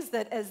families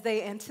that as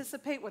they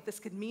anticipate what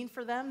this could mean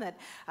for them, that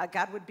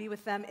God would be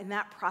with them in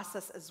that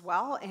process as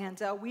well.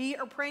 And we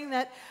are praying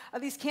that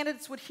these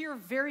candidates would hear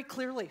very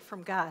clearly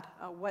from God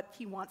what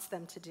he wants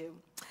them to do.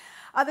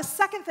 The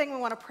second thing we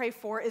want to pray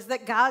for is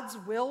that God's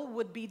will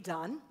would be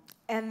done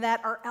and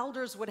that our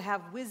elders would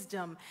have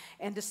wisdom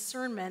and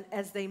discernment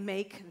as they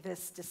make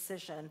this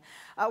decision.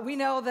 We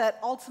know that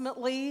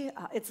ultimately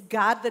it's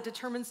God that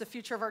determines the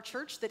future of our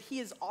church, that he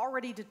has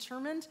already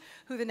determined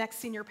who the next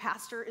senior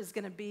pastor is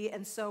going to be,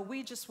 and so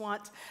we just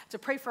want to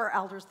pray for our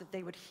elders that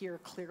they would hear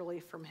clearly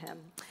from him.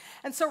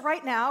 And so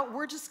right now,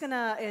 we're just going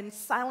to, in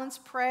silence,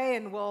 pray,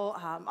 and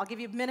I'll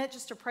give you a minute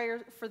just to pray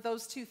for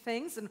those 2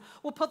 things, and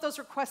we'll put those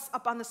requests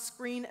up on the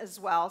screen as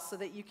well so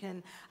that you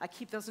can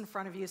keep those in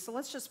front of you. So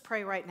let's just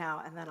pray right now,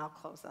 and then I'll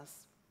close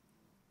us.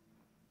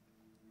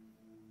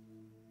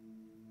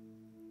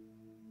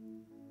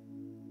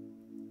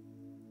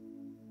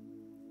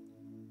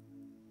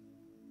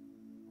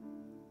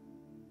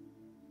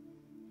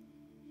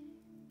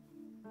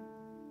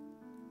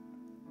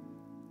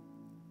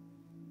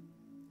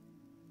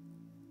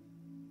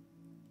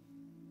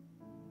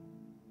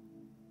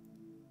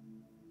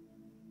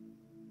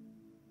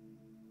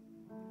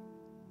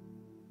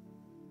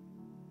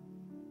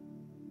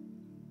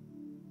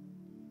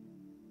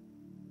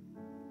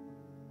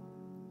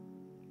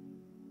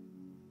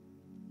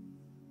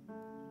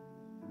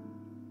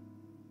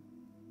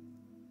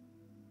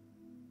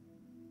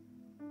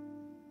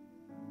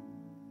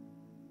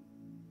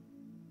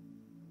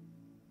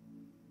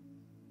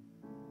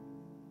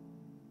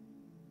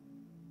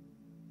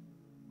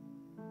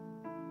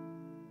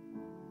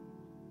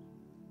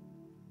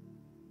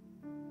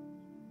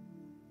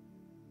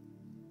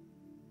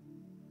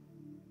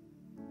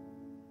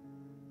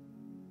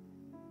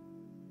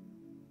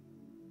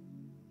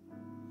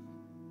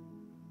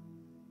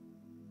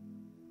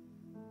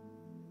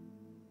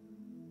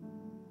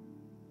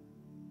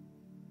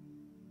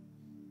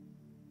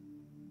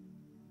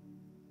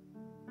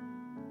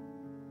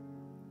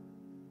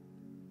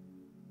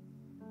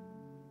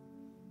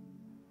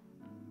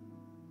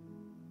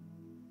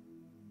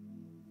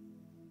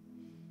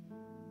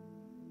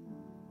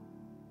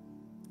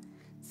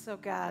 So,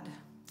 God,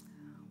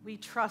 we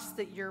trust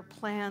that your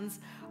plans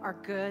are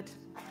good.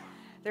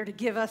 They're to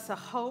give us a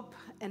hope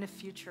and a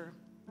future.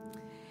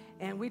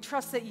 And we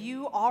trust that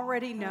you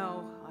already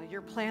know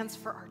your plans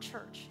for our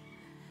church.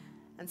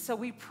 And so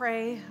we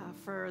pray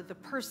for the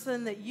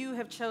person that you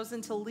have chosen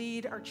to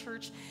lead our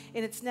church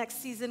in its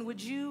next season.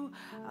 Would you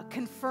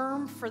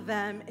confirm for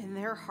them in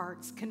their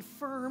hearts,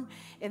 confirm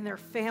in their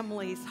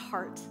family's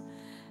heart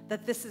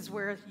that this is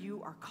where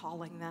you are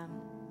calling them?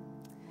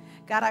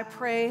 God, I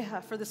pray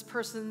for this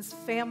person's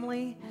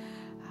family,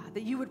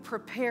 that you would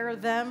prepare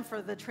them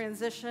for the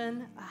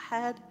transition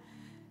ahead,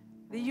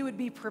 that you would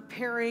be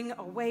preparing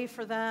a way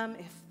for them.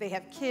 If they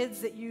have kids,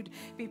 that you'd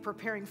be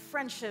preparing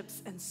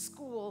friendships and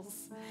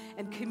schools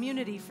and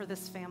community for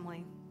this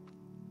family.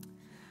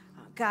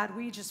 God,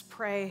 we just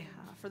pray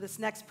for this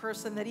next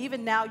person that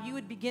even now you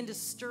would begin to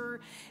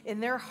stir in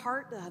their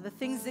heart the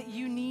things that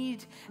you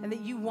need and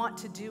that you want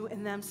to do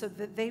in them so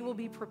that they will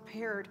be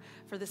prepared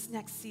for this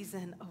next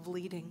season of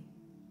leading.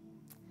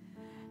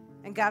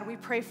 And God, we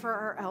pray for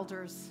our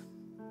elders.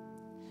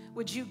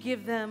 Would you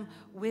give them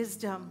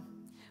wisdom?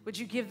 Would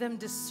you give them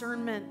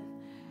discernment?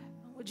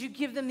 Would you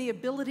give them the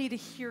ability to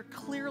hear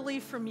clearly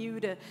from you,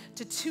 to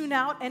tune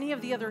out any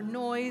of the other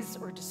noise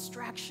or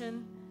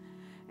distraction?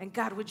 And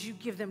God, would you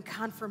give them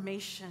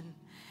confirmation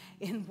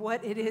in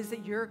what it is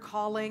that you're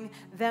calling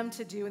them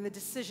to do and the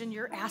decision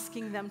you're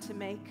asking them to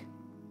make?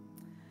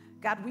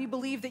 God, we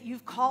believe that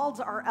you've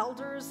called our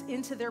elders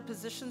into their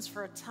positions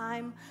for a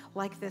time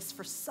like this,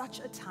 for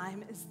such a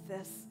time as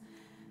this.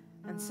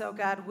 And so,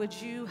 God, would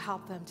you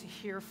help them to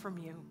hear from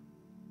you?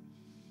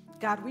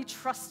 God, we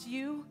trust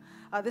you.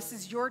 This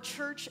is your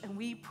church, and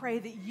we pray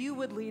that you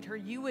would lead her,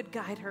 you would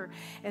guide her,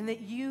 and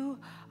that you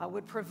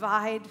would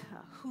provide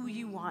who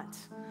you want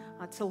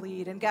to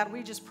lead. And God,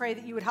 we just pray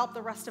that you would help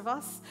the rest of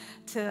us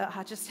to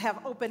just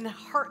have open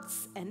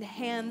hearts and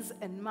hands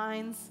and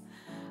minds,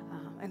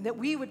 and that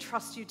we would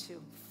trust you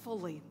too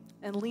fully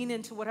and lean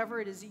into whatever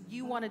it is that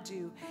you want to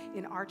do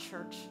in our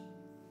church.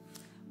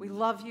 We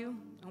love you,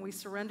 and we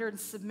surrender and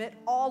submit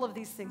all of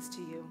these things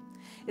to you.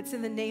 It's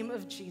in the name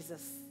of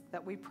Jesus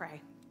that we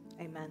pray.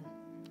 Amen.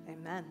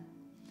 Amen.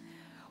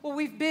 Well,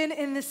 we've been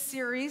in this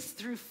series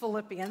through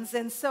Philippians,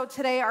 and so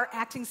today our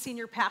acting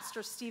senior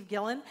pastor, Steve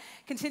Gillen,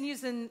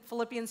 continues in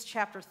Philippians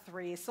chapter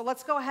 3. So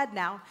let's go ahead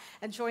now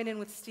and join in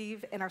with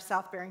Steve in our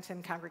South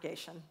Barrington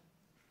congregation.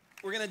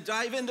 We're going to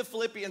dive into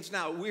Philippians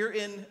now. We're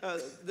in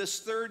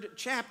this third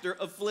chapter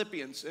of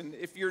Philippians, and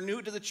if you're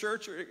new to the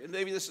church, or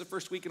maybe this is the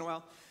first week in a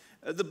while,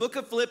 the book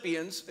of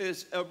Philippians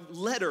is a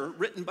letter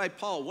written by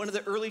Paul, one of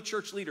the early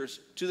church leaders,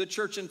 to the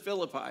church in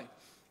Philippi.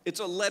 It's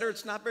a letter,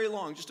 it's not very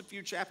long, just a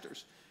few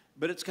chapters,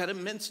 but it's got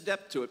immense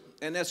depth to it.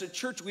 And as a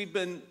church, we've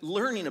been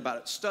learning about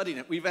it, studying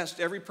it. We've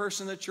asked every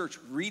person in the church,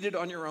 read it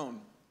on your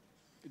own,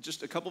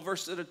 just a couple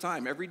verses at a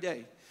time, every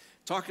day.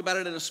 Talk about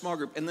it in a small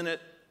group. And then at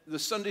the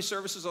Sunday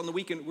services on the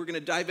weekend, we're going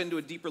to dive into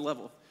a deeper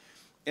level.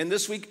 And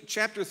this week,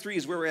 chapter 3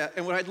 is where we're at.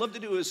 And what I'd love to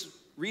do is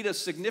read a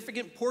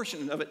significant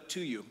portion of it to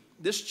you.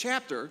 This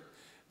chapter,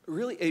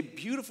 really a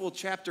beautiful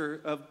chapter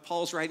of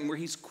Paul's writing where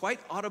he's quite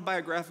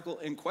autobiographical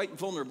and quite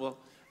vulnerable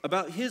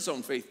about his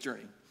own faith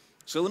journey.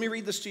 So let me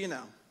read this to you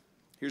now.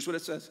 Here's what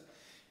it says.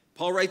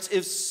 Paul writes,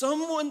 if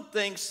someone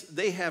thinks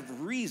they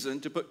have reason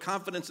to put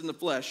confidence in the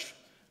flesh,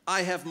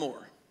 I have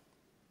more.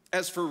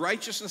 As for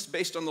righteousness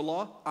based on the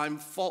law, I'm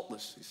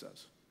faultless, he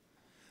says.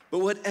 But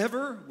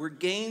whatever were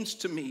gains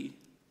to me,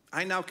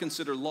 I now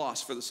consider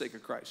loss for the sake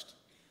of Christ.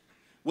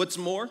 What's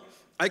more,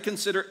 I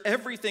consider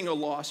everything a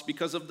loss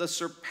because of the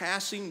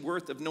surpassing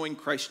worth of knowing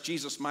Christ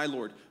Jesus my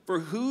Lord, for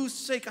whose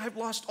sake I've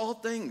lost all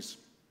things.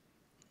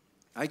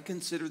 I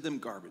consider them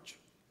garbage,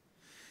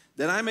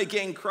 that I may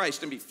gain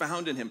Christ and be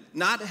found in him,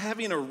 not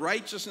having a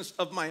righteousness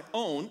of my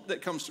own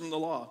that comes from the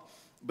law,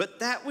 but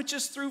that which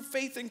is through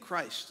faith in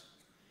Christ,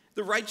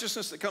 the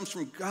righteousness that comes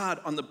from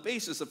God on the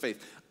basis of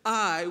faith.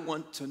 I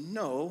want to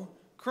know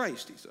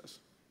Christ, he says.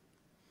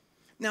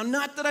 Now,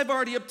 not that I've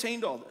already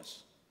obtained all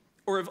this,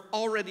 or have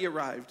already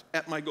arrived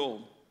at my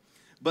goal,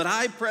 but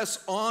I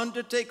press on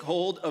to take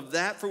hold of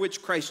that for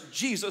which Christ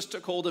Jesus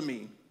took hold of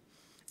me.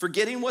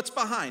 Forgetting what's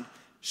behind,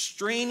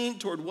 straining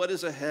toward what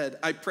is ahead,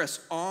 I press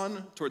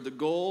on toward the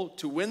goal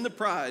to win the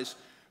prize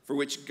for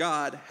which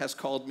God has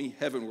called me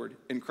heavenward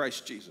in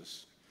Christ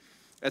Jesus.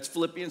 That's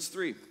Philippians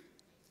 3.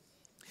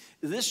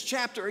 This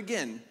chapter,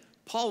 again,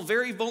 Paul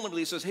very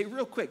vulnerably says, hey,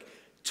 real quick,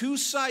 two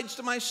sides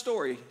to my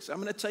story. So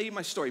I'm going to tell you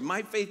my story,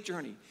 my faith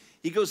journey.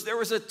 He goes, there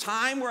was a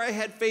time where I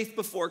had faith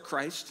before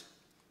Christ,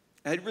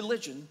 I had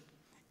religion,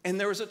 and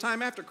there was a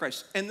time after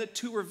Christ, and the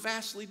two were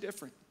vastly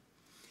different.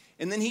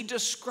 And then he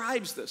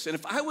describes this. And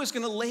if I was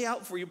going to lay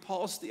out for you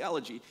Paul's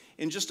theology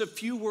in just a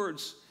few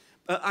words,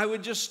 I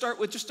would just start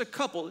with just a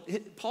couple.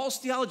 Paul's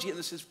theology in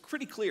this is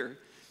pretty clear.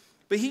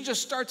 But he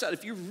just starts out,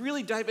 if you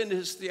really dive into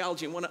his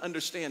theology and want to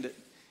understand it,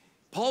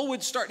 Paul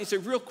would start and he'd say,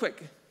 real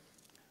quick,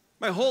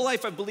 my whole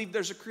life I believed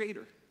there's a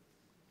creator.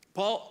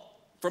 Paul,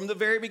 from the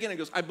very beginning,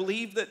 goes, I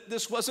believe that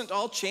this wasn't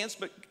all chance,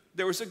 but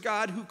there was a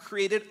God who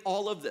created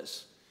all of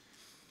this.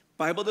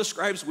 Bible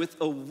describes with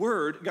a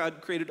word,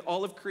 God created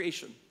all of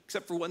creation.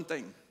 except for one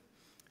thing,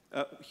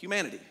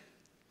 humanity.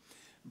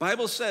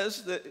 Bible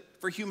says that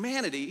for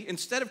humanity,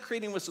 instead of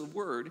creating us a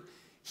word,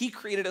 he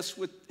created us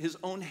with his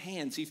own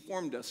hands. He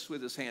formed us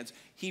with his hands.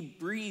 He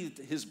breathed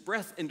his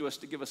breath into us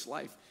to give us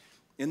life.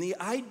 And the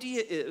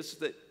idea is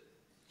that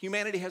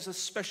humanity has a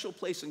special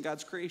place in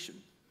God's creation.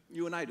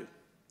 You and I do.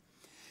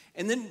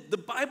 And then the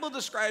Bible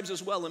describes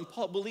as well, and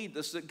Paul believed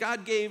this, that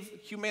God gave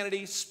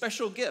humanity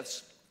special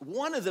gifts,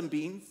 one of them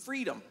being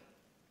freedom,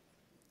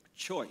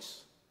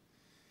 choice.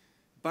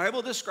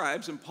 Bible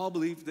describes, and Paul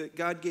believed, that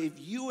God gave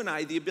you and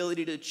I the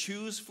ability to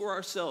choose for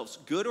ourselves,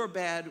 good or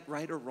bad,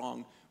 right or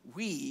wrong.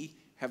 We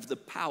have the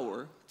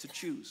power to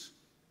choose.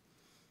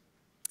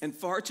 And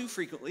far too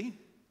frequently,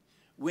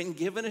 when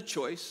given a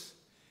choice,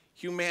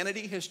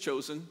 humanity has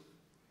chosen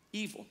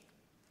evil.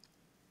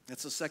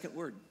 That's the second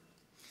word.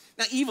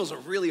 Now, evil's a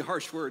really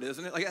harsh word,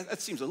 isn't it? Like, that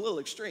seems a little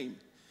extreme.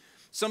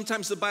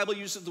 Sometimes the Bible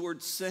uses the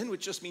word sin,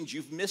 which just means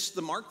you've missed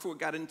the mark for what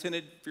God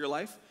intended for your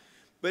life.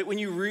 But when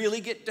you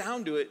really get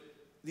down to it,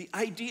 the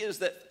idea is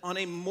that on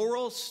a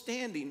moral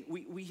standing,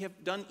 we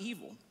have done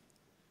evil.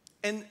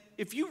 And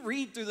if you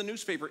read through the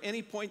newspaper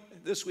any point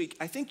this week,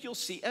 I think you'll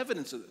see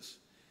evidence of this.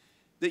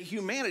 That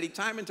humanity,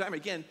 time and time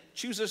again,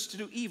 chooses to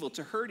do evil,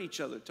 to hurt each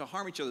other, to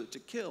harm each other, to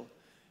kill,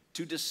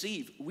 to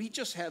deceive. We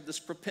just have this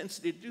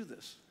propensity to do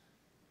this.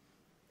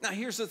 Now,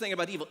 here's the thing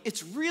about evil.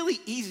 It's really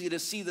easy to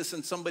see this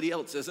in somebody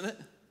else, isn't it?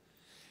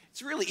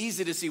 It's really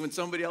easy to see when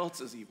somebody else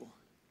is evil,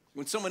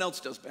 when someone else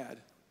does bad.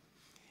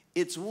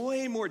 It's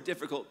way more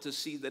difficult to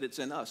see that it's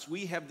in us.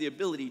 We have the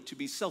ability to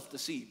be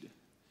self-deceived.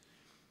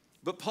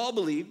 But Paul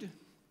believed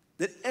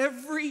that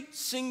every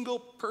single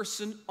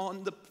person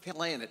on the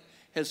planet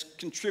has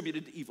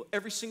contributed to evil,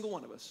 every single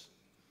one of us.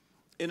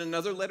 In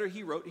another letter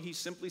he wrote, he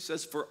simply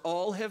says, "For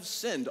all have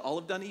sinned, all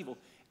have done evil,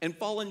 and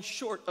fallen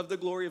short of the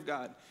glory of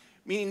God."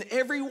 Meaning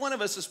every one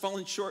of us has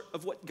fallen short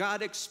of what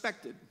God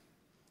expected.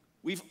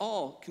 We've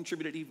all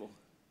contributed evil.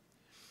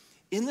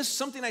 In this,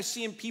 something I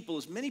see in people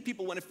is many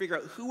people want to figure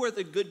out who are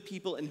the good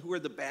people and who are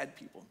the bad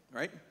people,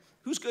 right?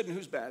 Who's good and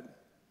who's bad?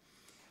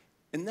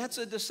 And that's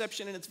a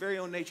deception in its very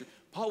own nature.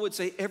 Paul would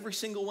say every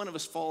single one of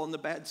us fall on the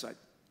bad side.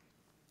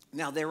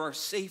 Now, there are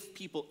safe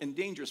people and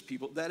dangerous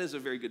people. That is a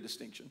very good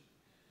distinction.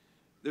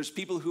 There's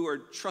people who are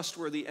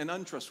trustworthy and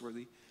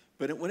untrustworthy.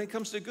 But when it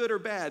comes to good or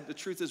bad, the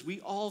truth is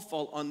we all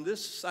fall on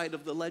this side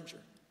of the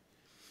ledger.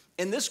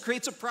 And this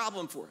creates a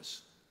problem for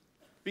us.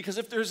 Because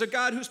if there's a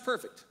God who's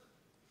perfect,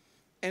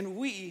 and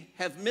we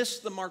have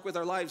missed the mark with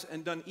our lives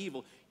and done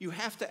evil, you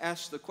have to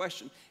ask the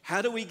question,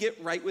 how do we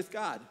get right with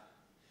God?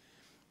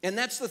 And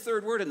that's the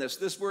third word in this.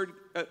 This word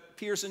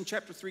appears in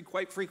chapter 3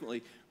 quite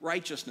frequently,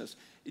 righteousness.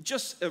 It's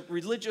just a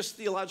religious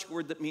theological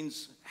word that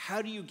means,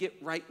 how do you get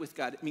right with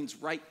God? It means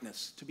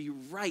rightness, to be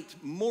right,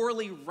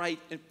 morally right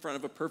in front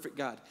of a perfect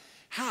God.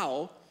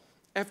 How,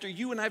 after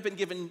you and I have been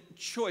given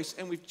choice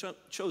and we've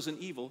chosen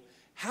evil,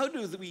 how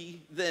do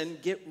we then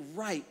get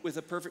right with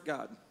a perfect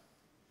God?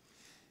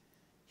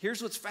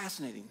 Here's what's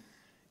fascinating.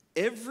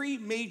 Every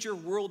major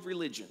world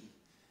religion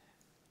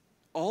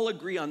all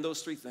agree on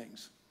those three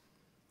things.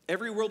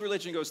 Every world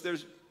religion goes,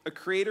 there's a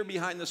creator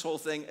behind this whole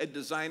thing, a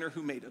designer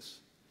who made us.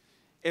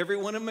 Every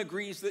one of them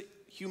agrees that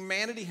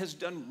humanity has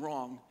done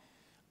wrong.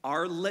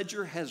 Our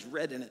ledger has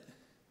red in it.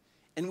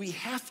 And we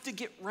have to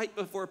get right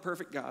before a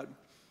perfect God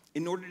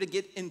in order to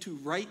get into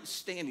right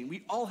standing.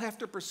 We all have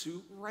to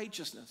pursue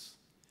righteousness.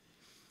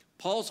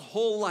 Paul's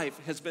whole life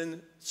has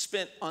been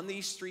spent on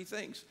these three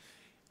things.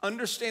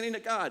 Understanding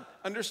that God,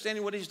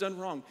 understanding what he's done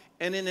wrong,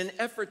 and in an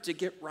effort to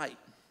get right.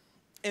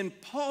 And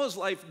Paul's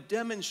life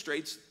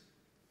demonstrates,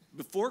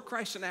 before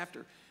Christ and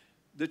after,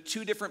 the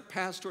two different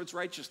paths towards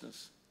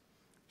righteousness.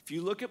 If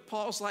you look at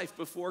Paul's life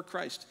before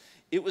Christ,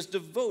 it was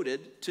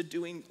devoted to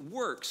doing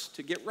works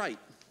to get right.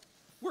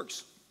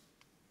 Works.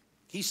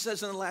 He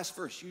says in the last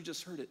verse, you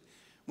just heard it,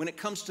 when it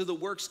comes to the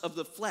works of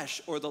the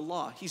flesh or the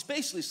law, he's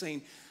basically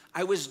saying,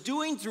 I was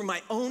doing through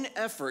my own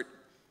effort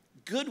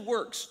good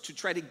works to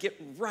try to get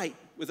right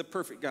with a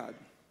perfect God.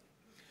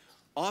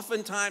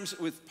 Oftentimes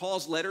with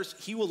Paul's letters,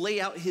 he will lay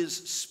out his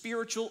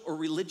spiritual or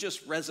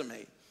religious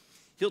resume.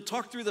 He'll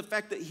talk through the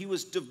fact that he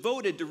was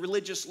devoted to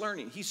religious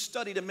learning. He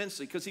studied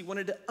immensely because he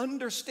wanted to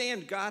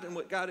understand God and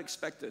what God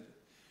expected.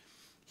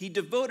 He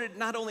devoted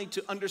not only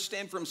to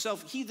understand for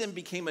himself, he then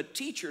became a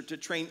teacher to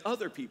train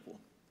other people.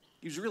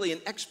 He was really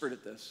an expert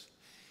at this.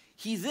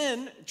 He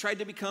then tried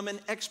to become an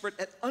expert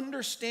at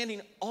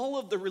understanding all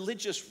of the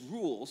religious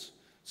rules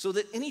so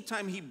that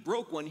anytime he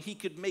broke one, he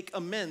could make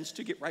amends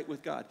to get right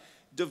with God.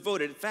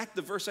 Devoted. In fact,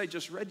 the verse I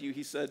just read you,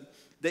 he said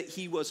that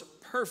he was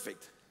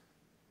perfect.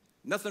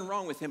 Nothing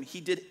wrong with him. He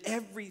did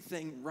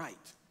everything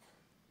right.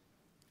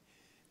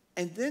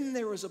 And then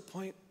there was a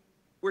point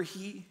where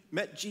he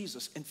met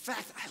Jesus. In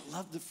fact, I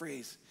love the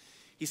phrase.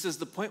 He says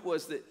the point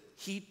was that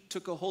he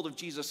took a hold of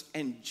Jesus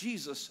and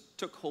Jesus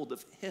took hold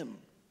of him.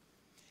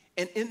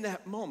 And in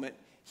that moment,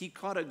 he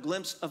caught a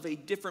glimpse of a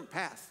different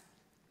path.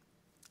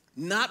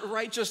 Not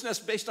righteousness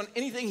based on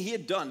anything he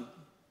had done,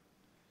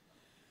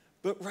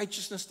 but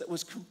righteousness that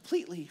was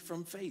completely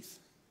from faith.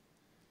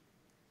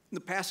 In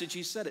the passage,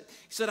 he said it.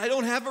 He said, I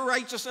don't have a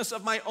righteousness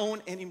of my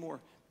own anymore.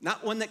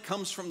 Not one that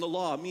comes from the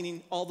law,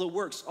 meaning all the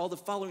works, all the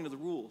following of the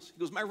rules. He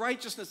goes, my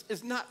righteousness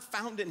is not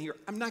found in here.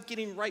 I'm not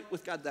getting right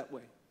with God that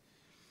way.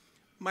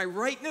 My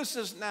rightness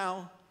is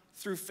now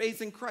through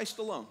faith in Christ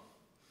alone.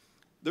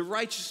 The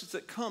righteousness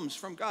that comes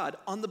from God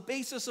on the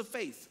basis of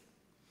faith.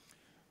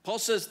 Paul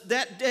says,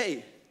 that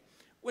day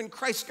when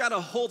Christ got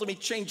a hold of me,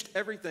 changed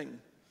everything.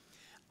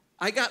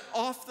 I got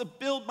off the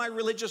build my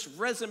religious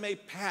resume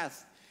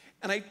path,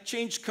 and I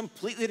changed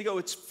completely to go,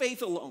 it's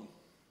faith alone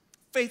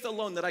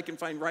that I can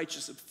find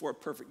righteousness before a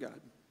perfect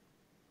God.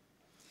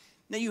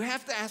 Now you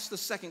have to ask the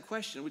second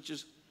question, which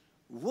is,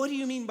 what do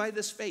you mean by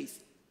this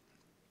faith?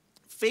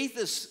 Faith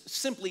is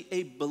simply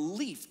a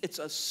belief. It's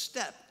a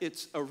step.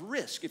 It's a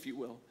risk, if you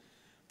will.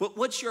 But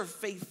what's your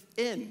faith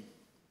in?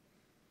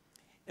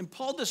 And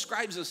Paul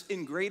describes this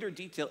in greater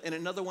detail in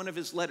another one of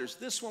his letters.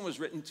 This one was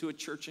written to a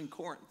church in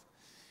Corinth.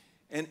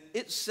 And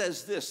it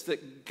says this,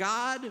 that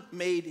God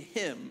made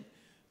him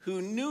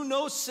who knew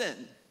no sin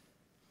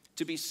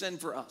to be sin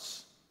for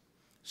us,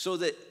 so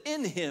that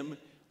in him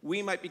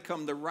we might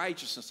become the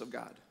righteousness of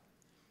God.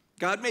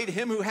 God made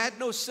him who had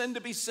no sin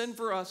to be sin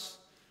for us,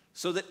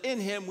 so that in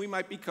him we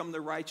might become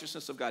the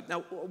righteousness of God.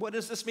 Now, what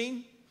does this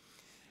mean?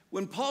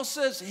 When Paul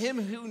says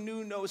him who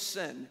knew no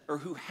sin, or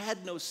who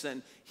had no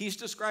sin, he's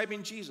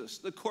describing Jesus.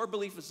 The core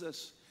belief is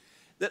this,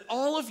 that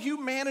all of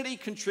humanity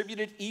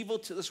contributed evil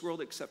to this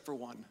world except for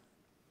one,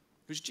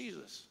 who's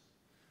Jesus.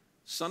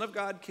 Son of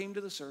God came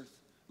to this earth,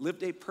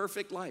 lived a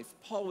perfect life.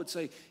 Paul would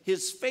say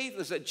his faith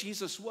is that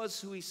Jesus was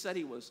who he said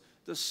he was,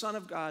 the Son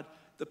of God,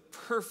 the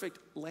perfect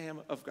Lamb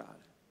of God.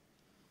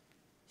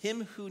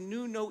 Him who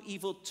knew no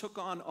evil took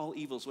on all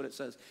evils, what it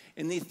says.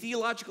 And the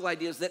theological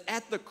idea is that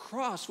at the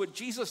cross, what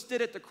Jesus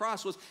did at the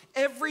cross was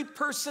every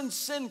person's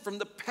sin from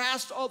the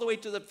past all the way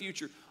to the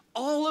future,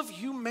 all of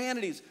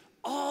humanity's,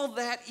 all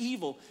that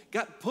evil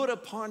got put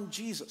upon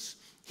Jesus.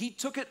 He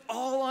took it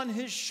all on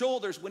his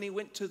shoulders when he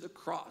went to the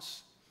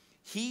cross.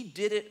 He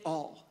did it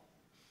all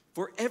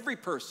for every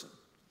person.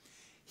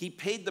 He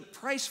paid the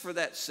price for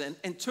that sin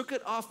and took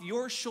it off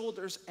your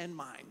shoulders and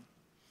mine.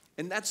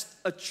 And that's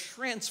a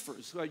transfer,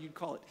 is how you'd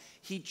call it.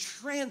 He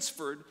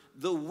transferred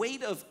the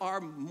weight of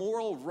our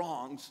moral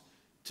wrongs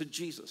to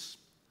Jesus.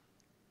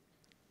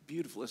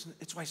 Beautiful, isn't it?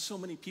 It's why so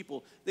many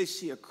people, they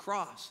see a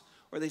cross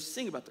or they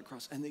sing about the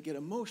cross and they get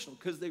emotional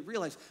because they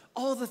realize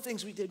all the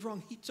things we did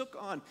wrong, he took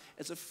on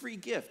as a free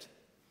gift.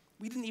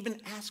 We didn't even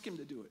ask him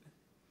to do it.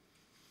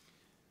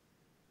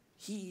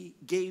 He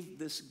gave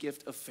this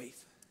gift of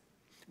faith.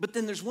 But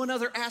then there's one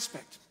other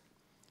aspect.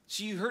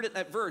 So you heard it in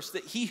that verse,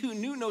 that he who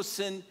knew no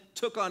sin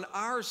took on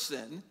our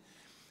sin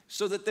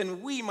so that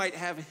then we might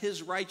have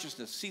his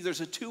righteousness. See,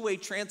 there's a two-way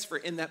transfer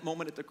in that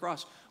moment at the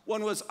cross.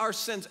 One was our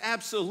sins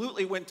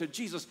absolutely went to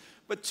Jesus,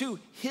 but two,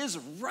 his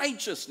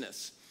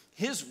righteousness,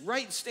 his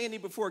right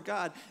standing before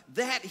God,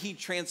 that he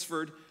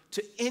transferred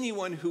to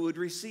anyone who would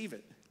receive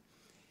it.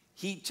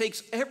 He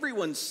takes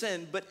everyone's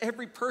sin, but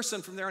every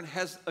person from there on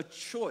has a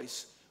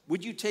choice.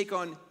 Would you take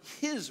on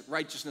his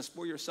righteousness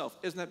for yourself?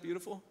 Isn't that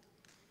beautiful?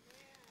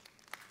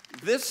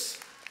 This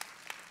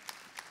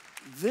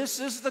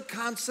is the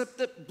concept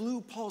that blew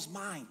Paul's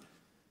mind.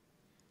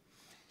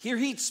 Here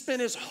he'd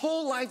spent his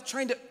whole life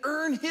trying to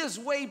earn his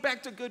way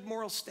back to good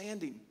moral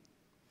standing.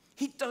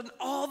 He'd done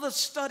all the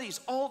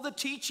studies, all the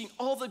teaching,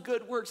 all the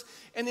good works,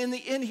 and in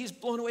the end he's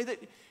blown away that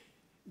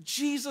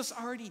Jesus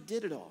already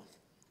did it all.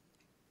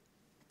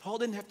 Paul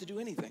didn't have to do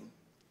anything.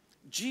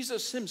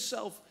 Jesus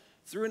himself,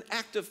 through an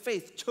act of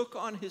faith, took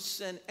on his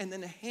sin and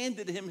then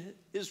handed him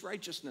his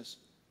righteousness.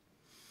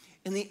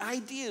 And the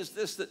idea is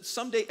this, that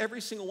someday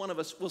every single one of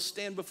us will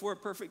stand before a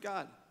perfect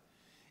God.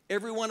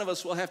 Every one of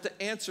us will have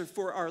to answer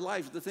for our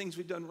lives, the things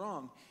we've done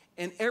wrong.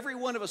 And every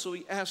one of us will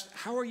be asked,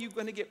 how are you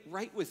going to get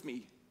right with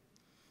me?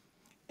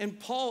 And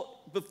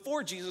Paul,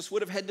 before Jesus,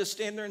 would have had to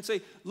stand there and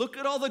say, look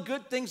at all the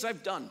good things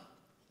I've done.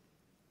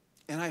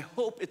 And I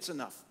hope it's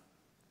enough.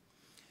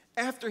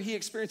 After he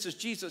experiences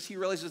Jesus, he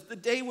realizes the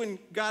day when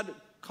God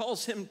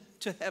calls him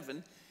to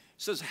heaven,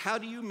 says, how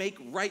do you make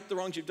right the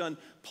wrongs you've done?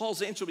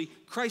 Paul's answer will be,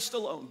 Christ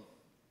alone.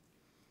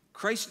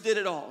 Christ did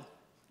it all.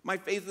 My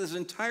faith is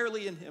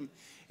entirely in him.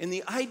 And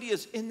the idea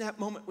is in that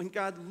moment when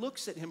God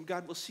looks at him,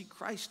 God will see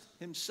Christ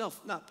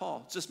himself, not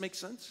Paul. Does this make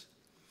sense?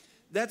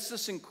 That's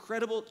this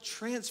incredible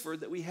transfer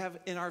that we have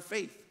in our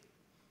faith.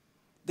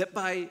 That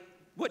by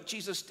what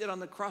Jesus did on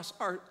the cross,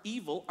 our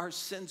evil, our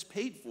sins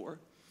paid for.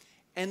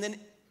 And then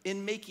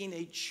in making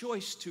a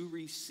choice to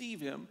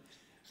receive him,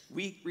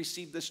 we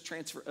receive this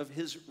transfer of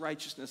his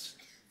righteousness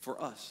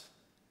for us.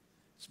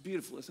 It's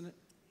beautiful, isn't it?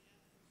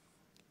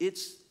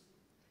 It's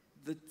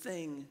the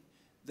thing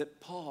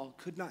that Paul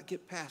could not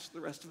get past the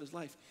rest of his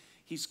life.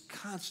 He's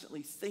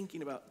constantly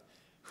thinking about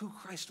who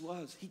Christ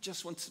was. He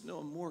just wants to know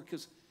him more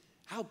because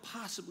how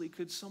possibly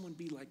could someone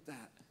be like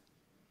that?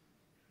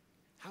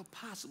 How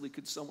possibly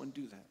could someone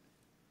do that?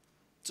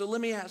 So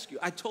let me ask you,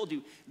 I told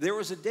you, there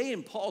was a day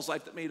in Paul's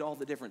life that made all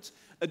the difference.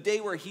 A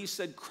day where he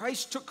said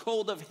Christ took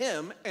hold of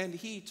him and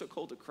he took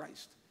hold of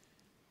Christ.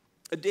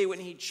 A day when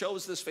he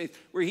chose this faith,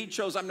 where he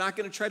chose, I'm not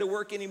going to try to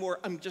work anymore.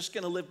 I'm just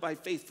going to live by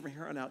faith from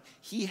here on out.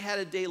 He had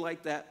a day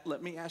like that.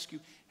 Let me ask you,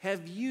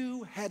 have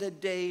you had a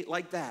day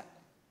like that?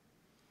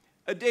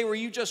 A day where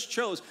you just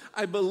chose,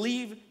 I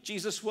believe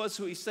Jesus was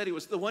who he said he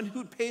was, the one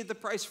who paid the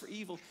price for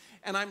evil.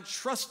 And I'm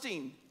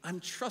trusting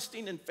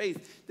in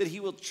faith that he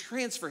will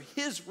transfer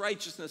his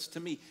righteousness to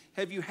me.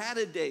 Have you had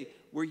a day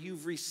where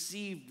you've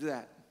received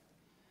that?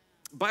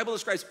 The Bible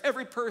describes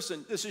every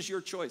person, this is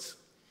your choice.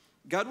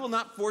 God will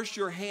not force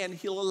your hand.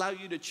 He'll allow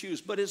you to choose.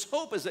 But his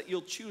hope is that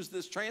you'll choose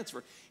this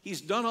transfer. He's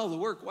done all the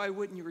work. Why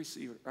wouldn't you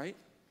receive it, right?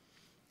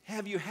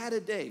 Have you had a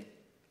day?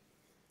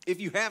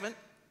 If you haven't,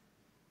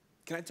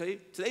 can I tell you,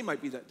 today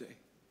might be that day.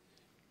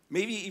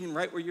 Maybe even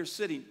right where you're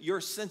sitting,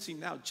 you're sensing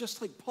now,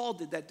 just like Paul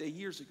did that day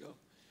years ago,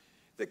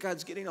 that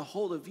God's getting a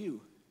hold of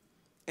you,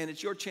 and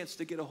it's your chance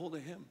to get a hold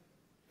of him.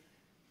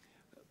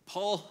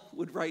 Paul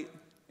would write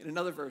in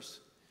another verse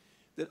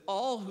that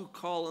all who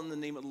call on the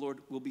name of the Lord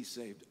will be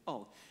saved.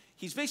 All.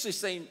 He's basically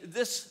saying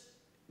this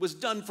was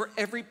done for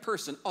every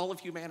person, all of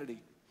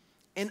humanity.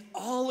 And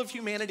all of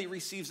humanity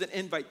receives an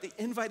invite. The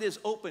invite is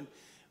open,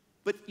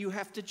 but you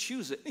have to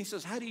choose it. And he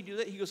says, how do you do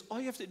that? He goes, all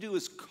you have to do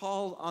is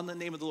call on the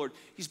name of the Lord.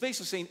 He's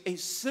basically saying a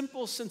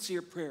simple,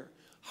 sincere prayer,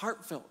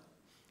 heartfelt,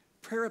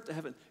 prayer up to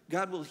heaven.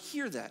 God will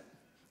hear that,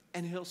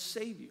 and he'll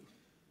save you.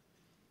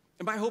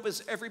 And my hope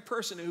is every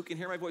person who can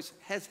hear my voice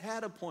has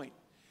had a point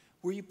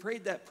where you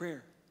prayed that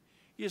prayer.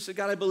 You just said,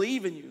 God, I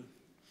believe in you.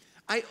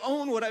 I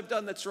own what I've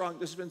done that's wrong.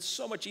 There's been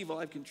so much evil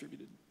I've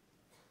contributed.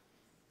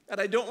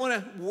 And I don't want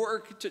to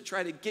work to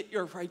try to get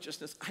your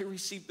righteousness. I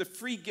received the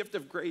free gift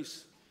of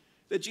grace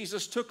that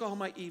Jesus took all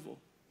my evil.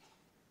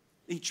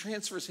 He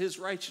transfers his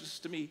righteousness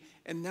to me.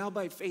 And now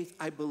by faith,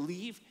 I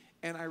believe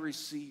and I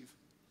receive.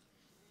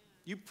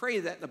 You pray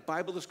that, and the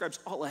Bible describes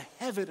all of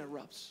heaven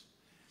erupts.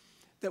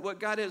 That what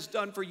God has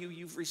done for you,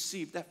 you've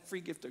received that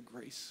free gift of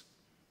grace.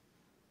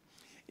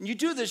 And you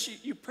do this,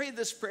 you pray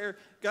this prayer,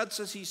 God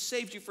says he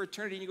saved you for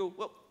eternity, and you go,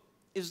 well,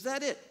 is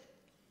that it?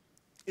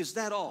 Is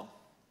that all?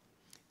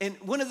 And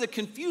one of the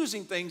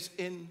confusing things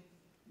in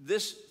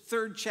this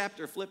third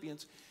chapter of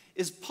Philippians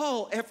is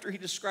Paul, after he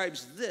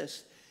describes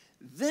this,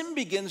 then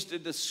begins to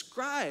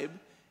describe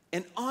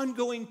an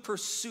ongoing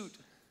pursuit.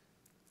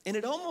 And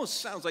it almost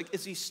sounds like,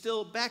 is he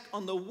still back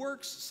on the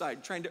works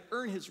side, trying to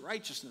earn his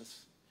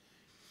righteousness?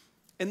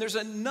 And there's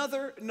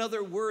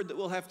another word that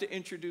we'll have to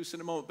introduce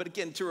in a moment. But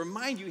again, to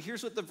remind you,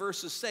 here's what the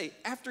verses say.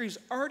 After he's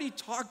already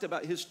talked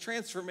about his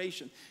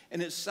transformation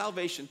and his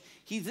salvation,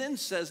 he then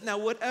says, now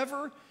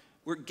whatever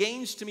were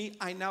gains to me,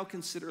 I now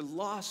consider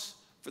loss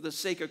for the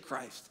sake of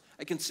Christ.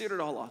 I consider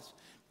it all loss.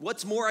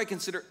 What's more, I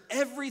consider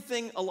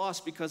everything a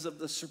loss because of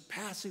the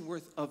surpassing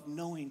worth of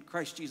knowing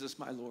Christ Jesus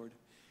my Lord,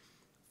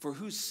 for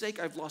whose sake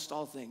I've lost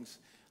all things.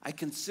 I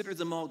consider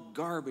them all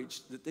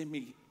garbage that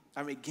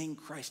I may gain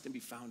Christ and be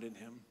found in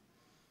him.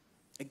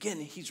 Again,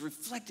 he's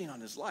reflecting on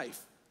his life.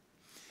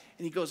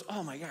 And he goes,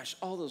 oh my gosh,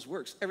 all those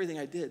works, everything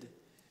I did,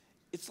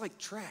 it's like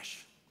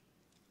trash.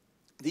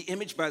 The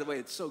image, by the way,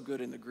 it's so good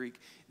in the Greek.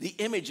 The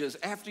image is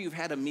after you've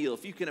had a meal,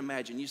 if you can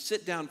imagine, you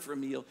sit down for a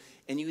meal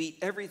and you eat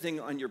everything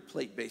on your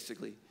plate,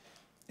 basically.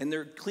 And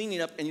they're cleaning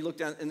up and you look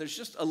down and there's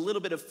just a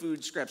little bit of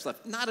food scraps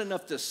left. Not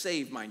enough to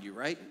save, mind you,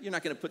 right? You're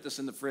not going to put this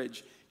in the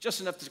fridge. Just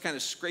enough to kind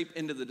of scrape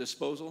into the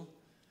disposal.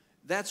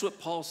 That's what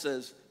Paul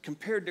says.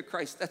 Compared to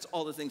Christ, that's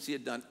all the things he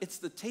had done. It's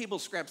the table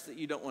scraps that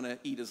you don't want to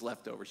eat as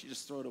leftovers. You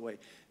just throw it away.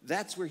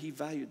 That's where he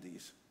valued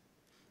these.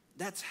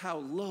 That's how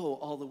low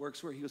all the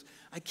works were. He goes,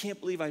 I can't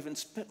believe I even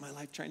spent my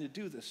life trying to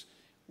do this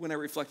when I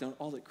reflect on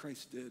all that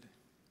Christ did.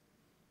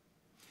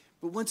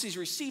 But once he's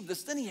received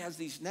this, then he has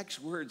these next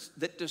words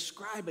that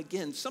describe,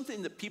 again,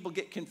 something that people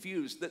get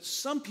confused, that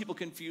some people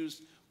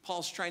confuse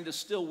Paul's trying to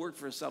still work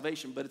for his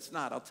salvation, but it's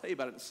not. I'll tell you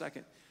about it in a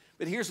second.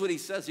 But here's what he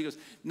says. He goes,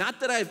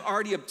 not that I've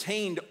already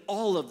obtained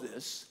all of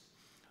this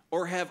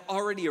or have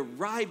already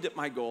arrived at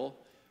my goal,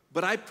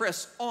 but I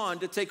press on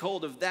to take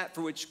hold of that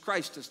for which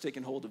Christ has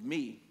taken hold of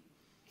me.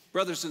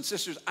 Brothers and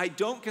sisters, I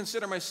don't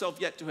consider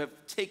myself yet to have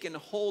taken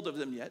hold of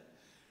them yet,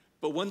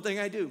 but one thing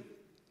I do,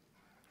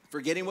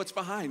 forgetting what's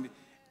behind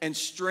and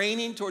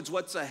straining towards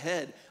what's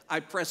ahead,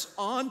 I press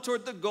on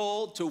toward the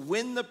goal to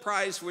win the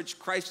prize for which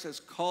Christ has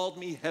called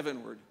me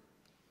heavenward.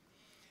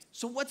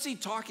 So what's he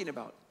talking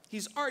about?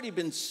 He's already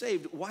been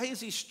saved. Why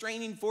is he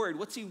straining forward?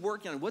 What's he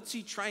working on? What's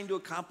he trying to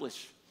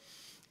accomplish?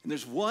 And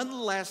there's one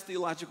last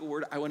theological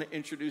word I want to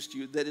introduce to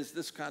you that is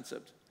this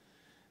concept.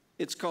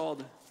 It's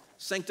called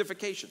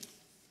sanctification.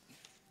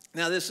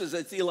 Now, this is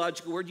a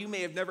theological word. You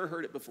may have never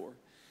heard it before.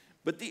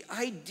 But the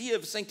idea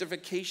of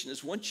sanctification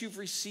is once you've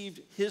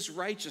received his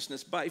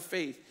righteousness by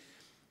faith,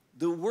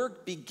 the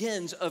work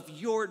begins of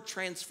your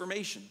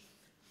transformation.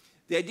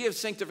 The idea of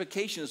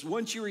sanctification is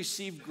once you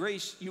receive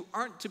grace, you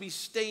aren't to be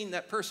staying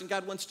that person.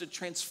 God wants to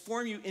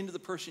transform you into the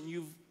person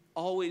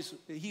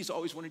he's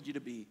always wanted you to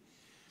be.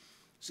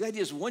 So the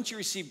idea is once you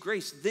receive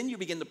grace, then you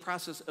begin the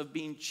process of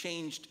being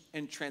changed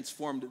and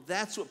transformed.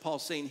 That's what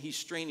Paul's saying he's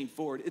straining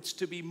forward. It's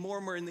to be more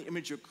and more in the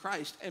image of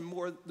Christ and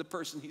more the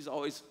person he's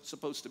always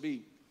supposed to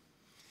be.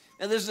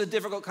 Now, this is a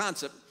difficult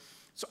concept.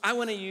 So I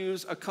want to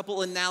use a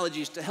couple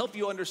analogies to help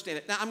you understand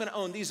it. Now, I'm going to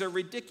own these are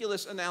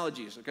ridiculous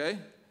analogies, okay?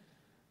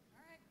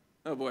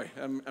 Oh, boy,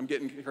 I'm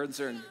getting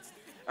concerned.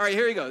 All right,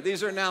 here you go.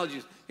 These are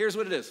analogies. Here's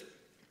what it is.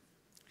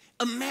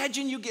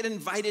 Imagine you get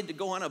invited to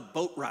go on a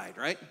boat ride,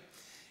 right?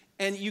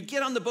 And you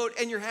get on the boat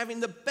and you're having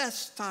the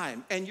best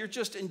time and you're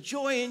just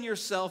enjoying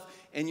yourself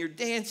and you're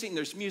dancing,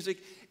 there's music,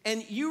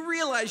 and you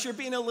realize you're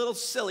being a little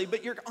silly,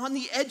 but you're on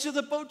the edge of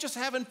the boat just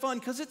having fun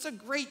because it's a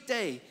great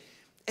day.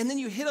 And then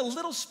you hit a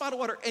little spot of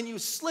water and you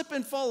slip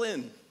and fall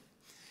in.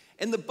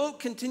 And the boat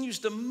continues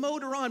to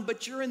motor on,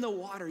 but you're in the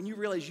water and you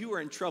realize you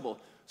are in trouble.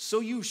 So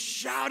you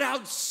shout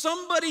out,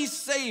 "Somebody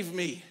save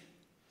me."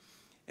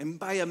 And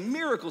by a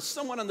miracle,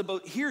 someone on the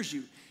boat hears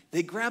you.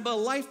 They grab a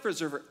life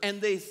preserver and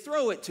they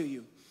throw it to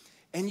you.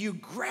 And you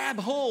grab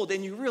hold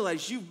and you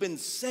realize you've been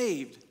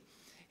saved.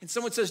 And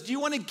someone says, "Do you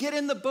want to get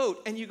in the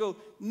boat?" And you go,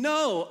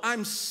 "No,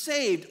 I'm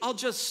saved. I'll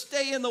just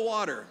stay in the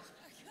water."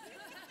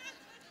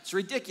 It's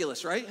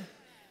ridiculous, right?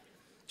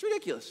 It's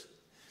ridiculous.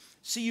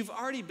 See, you've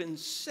already been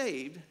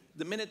saved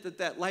the minute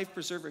that life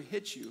preserver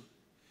hits you,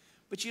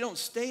 but you don't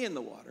stay in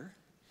the water.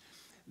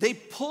 They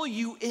pull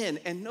you in,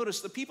 and notice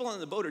the people on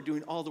the boat are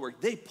doing all the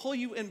work. They pull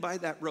you in by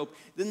that rope,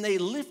 then they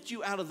lift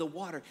you out of the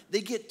water.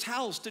 They get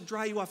towels to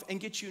dry you off and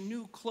get you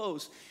new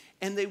clothes,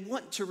 and they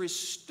want to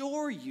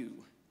restore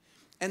you,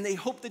 and they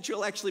hope that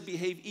you'll actually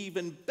behave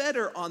even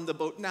better on the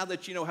boat now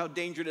that you know how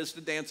dangerous it is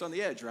to dance on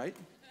the edge, right?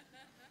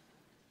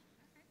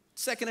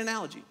 Second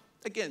analogy.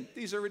 Again,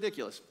 these are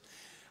ridiculous.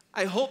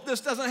 I hope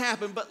this doesn't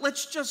happen, but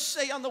let's just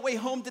say on the way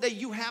home today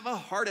you have a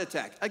heart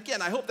attack.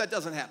 Again, I hope that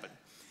doesn't happen.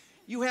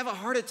 You have a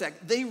heart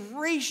attack. They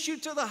race you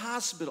to the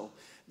hospital.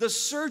 The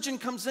surgeon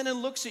comes in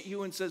and looks at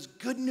you and says,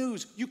 "Good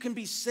news, you can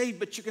be saved,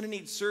 but you're going to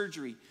need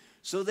surgery."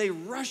 So they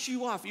rush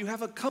you off. You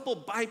have a couple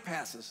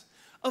bypasses.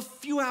 A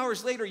few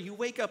hours later, you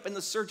wake up and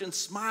the surgeon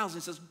smiles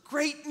and says,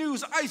 "Great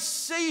news, I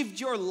saved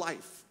your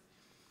life."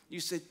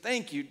 You say,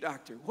 "Thank you,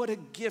 doctor. What a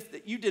gift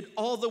that you did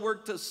all the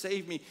work to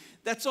save me.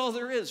 That's all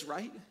there is,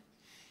 right?"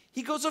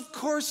 He goes, "Of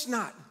course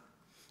not.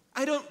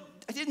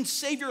 I didn't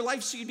save your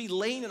life so you'd be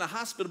laying in a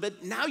hospital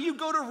bed. Now you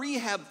go to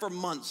rehab for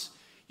months.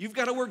 You've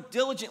got to work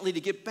diligently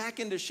to get back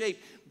into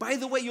shape. By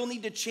the way, you'll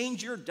need to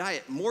change your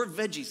diet. More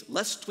veggies,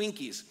 less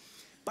Twinkies.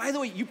 By the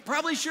way, you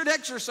probably should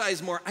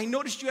exercise more. I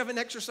noticed you haven't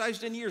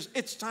exercised in years.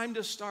 It's time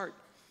to start."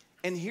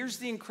 And here's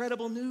the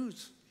incredible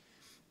news.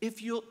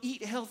 If you'll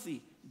eat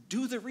healthy,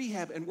 do the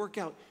rehab, and work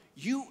out,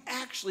 you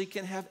actually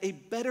can have a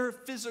better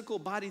physical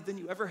body than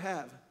you ever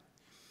have.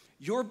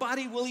 Your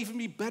body will even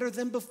be better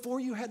than before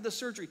you had the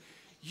surgery.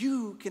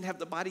 You can have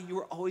the body you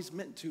were always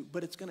meant to,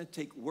 but it's going to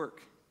take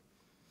work.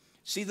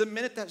 See, the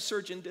minute that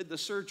surgeon did the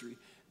surgery,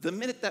 the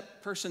minute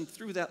that person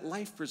threw that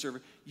life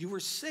preserver, you were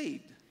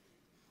saved.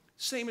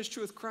 Same is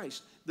true with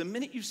Christ. The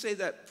minute you say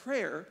that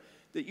prayer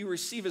that you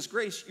receive as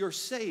grace, you're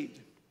saved.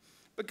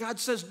 But God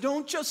says,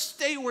 don't just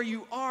stay where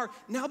you are.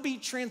 Now be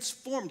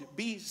transformed.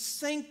 Be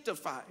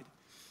sanctified.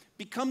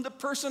 Become the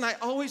person I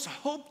always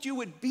hoped you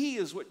would be,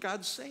 is what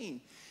God's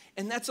saying.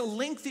 And that's a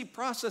lengthy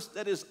process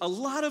that is a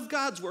lot of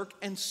God's work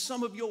and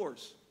some of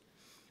yours,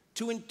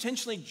 to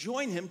intentionally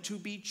join him to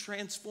be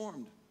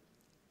transformed.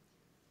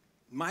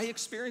 My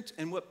experience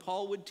and what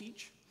Paul would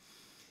teach,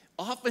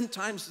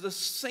 oftentimes the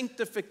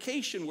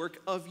sanctification work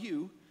of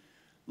you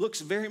looks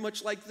very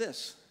much like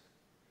this.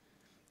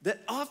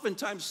 That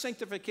oftentimes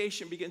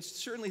sanctification begins,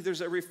 certainly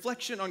there's a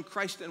reflection on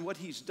Christ and what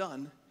he's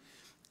done,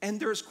 and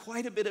there's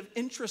quite a bit of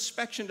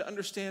introspection to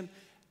understand,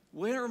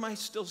 where am I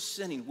still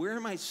sinning? Where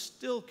am I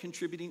still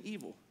contributing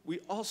evil? We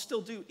all still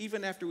do,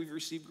 even after we've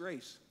received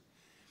grace.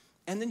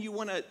 And then you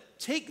want to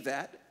take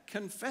that,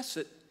 confess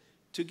it,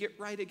 to get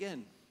right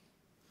again.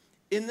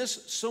 In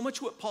this, so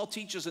much what Paul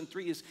teaches in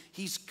 3 is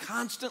he's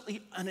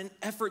constantly on an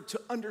effort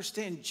to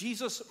understand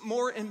Jesus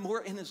more and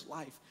more in his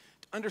life,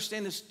 to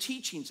understand his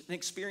teachings and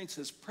experience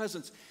his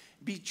presence,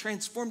 be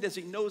transformed as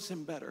he knows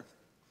him better.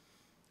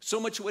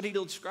 So much of what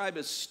he'll describe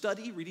as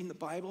study, reading the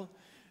Bible,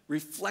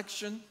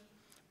 reflection.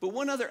 But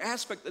one other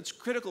aspect that's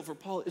critical for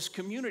Paul is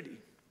community.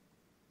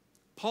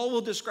 Paul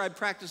will describe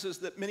practices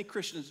that many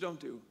Christians don't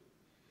do.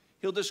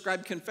 He'll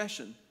describe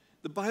confession.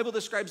 The Bible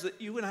describes that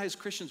you and I as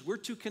Christians, we're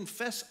to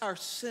confess our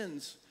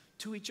sins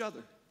to each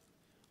other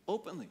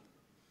openly.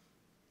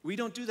 We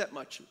don't do that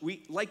much.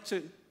 We like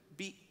to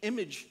be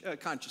image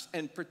conscious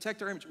and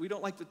protect our image. We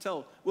don't like to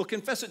tell. We'll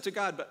confess it to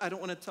God, but I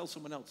don't want to tell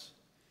someone else.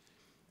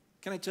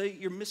 Can I tell you,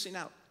 you're missing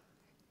out.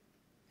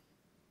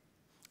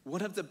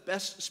 One of the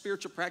best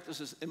spiritual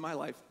practices in my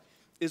life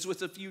is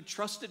with a few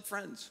trusted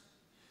friends.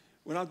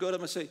 When I'll go to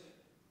them and say,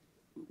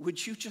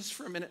 would you just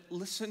for a minute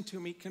listen to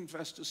me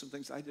confess to some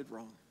things I did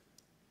wrong?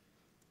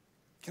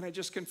 Can I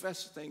just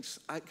confess things?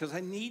 Because I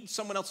need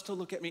someone else to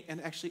look at me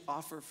and actually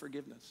offer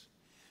forgiveness.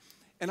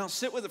 And I'll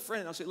sit with a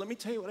friend and I'll say, let me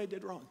tell you what I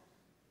did wrong.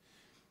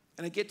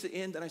 And I get to the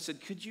end and I said,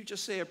 could you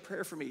just say a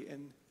prayer for me?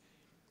 And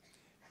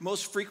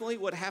most frequently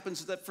what happens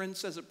is that friend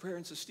says a prayer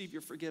and says, Steve,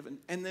 you're forgiven.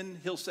 And then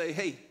he'll say,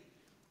 hey,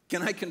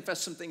 can I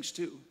confess some things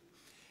too?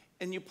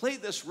 And you play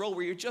this role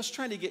where you're just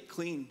trying to get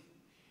clean.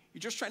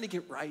 You're just trying to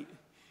get right.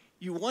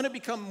 You want to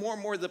become more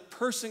and more the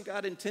person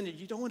God intended.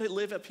 You don't want to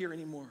live up here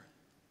anymore.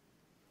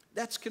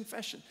 That's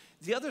confession.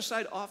 The other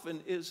side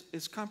often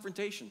is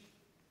confrontation.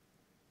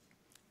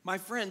 My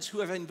friends who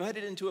have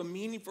invited into a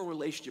meaningful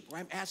relationship where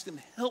I'm asking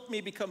them, help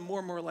me become more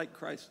and more like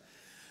Christ.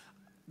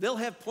 They'll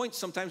have points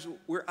sometimes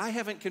where I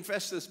haven't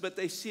confessed this, but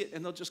they see it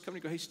and they'll just come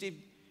and go, hey, Steve,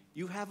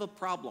 you have a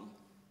problem.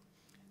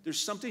 There's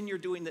something you're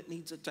doing that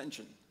needs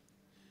attention.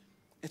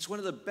 It's one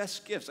of the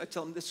best gifts. I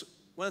tell them this,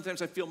 one of the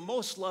times I feel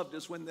most loved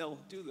is when they'll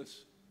do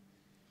this.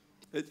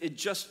 It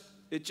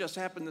just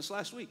happened this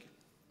last week.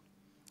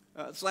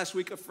 This last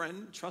week, a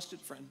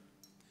trusted friend,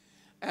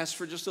 asked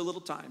for just a little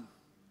time.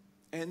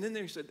 And then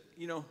they said,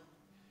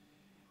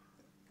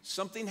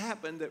 something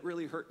happened that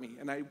really hurt me.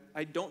 And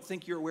I don't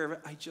think you're aware of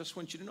it. I just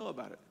want you to know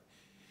about it.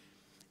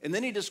 And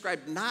then he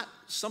described not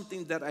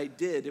something that I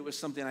did. It was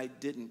something I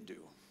didn't do.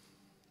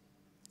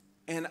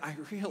 And I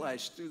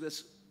realized through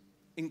this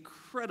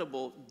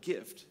incredible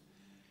gift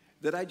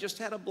that I just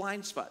had a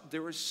blind spot.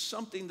 There was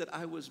something that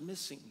I was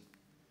missing.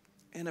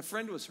 And a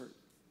friend was hurt.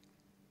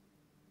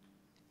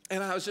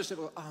 And I was just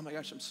able, oh my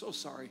gosh, I'm so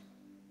sorry.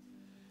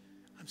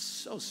 I'm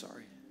so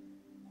sorry.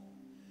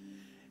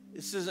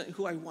 This isn't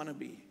who I want to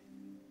be.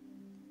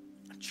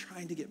 I'm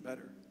trying to get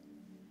better.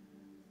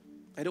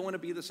 I don't want to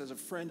be this as a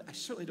friend. I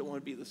certainly don't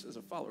want to be this as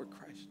a follower of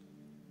Christ.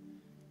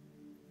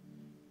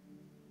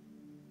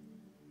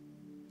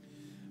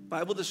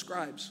 Bible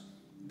describes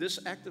this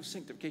act of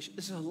sanctification.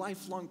 This is a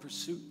lifelong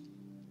pursuit.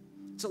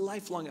 It's a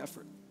lifelong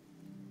effort.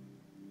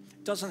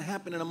 It doesn't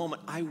happen in a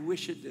moment. I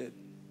wish it did.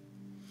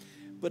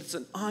 But it's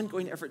an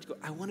ongoing effort to go,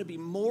 I want to be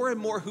more and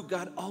more who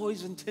God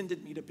always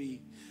intended me to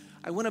be.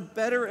 I want to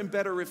better and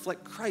better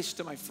reflect Christ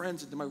to my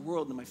friends and to my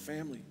world and to my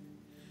family.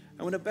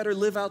 I want to better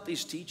live out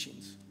these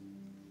teachings.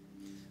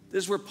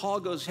 This is where Paul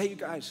goes, hey, you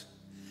guys,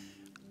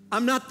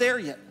 I'm not there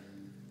yet.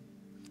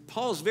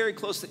 Paul's very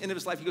close to the end of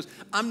his life. He goes,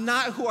 I'm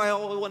not who I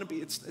always want to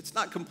be. It's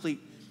not complete.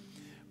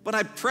 But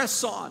I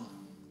press on.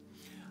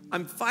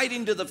 I'm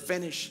fighting to the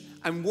finish.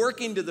 I'm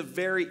working to the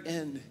very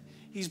end.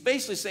 He's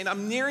basically saying,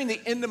 I'm nearing the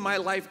end of my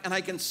life and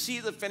I can see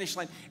the finish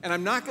line. And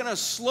I'm not going to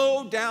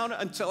slow down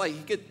until I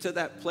get to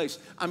that place.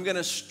 I'm going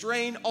to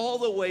strain all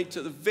the way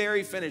to the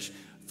very finish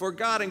for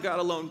God and God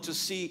alone to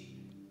see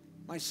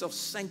myself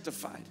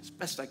sanctified as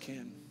best I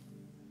can.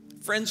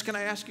 Friends, can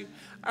I ask you?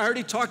 I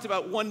already talked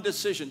about one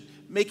decision,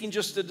 making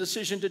just a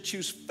decision to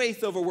choose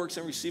faith over works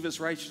and receive his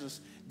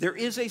righteousness. There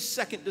is a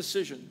second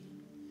decision.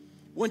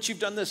 Once you've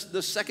done this,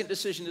 the second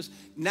decision is,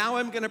 now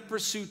I'm going to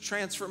pursue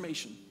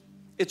transformation.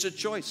 It's a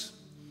choice.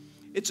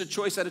 It's a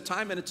choice at a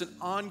time, and it's an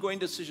ongoing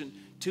decision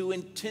to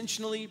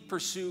intentionally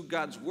pursue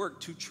God's work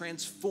to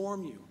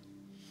transform you.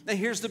 Now,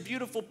 here's the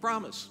beautiful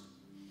promise.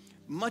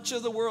 Much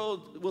of the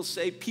world will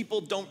say people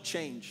don't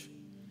change.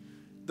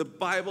 The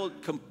Bible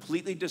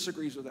completely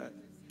disagrees with that.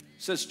 It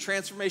says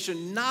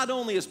transformation not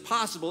only is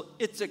possible,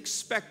 it's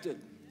expected.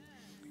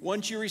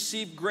 Once you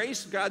receive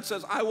grace, God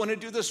says, I want to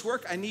do this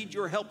work. I need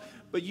your help.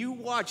 But you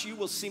watch, you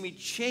will see me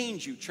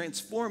change you,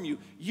 transform you.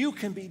 You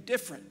can be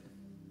different.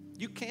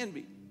 You can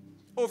be.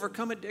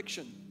 Overcome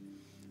addiction.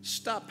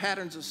 Stop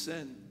patterns of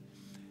sin.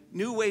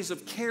 New ways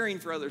of caring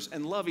for others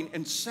and loving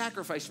and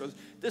sacrifice for others.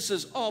 This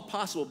is all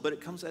possible, but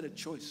it comes at a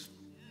choice.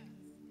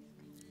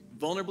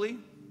 Vulnerably,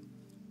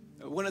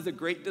 one of the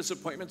great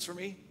disappointments for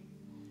me,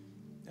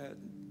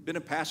 been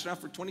a pastor now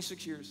for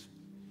 26 years.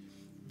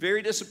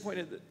 Very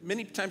disappointed that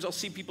many times I'll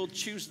see people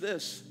choose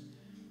this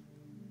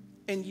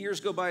and years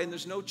go by and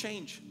there's no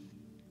change.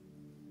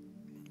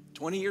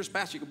 20 years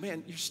past, you go,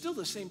 man, you're still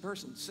the same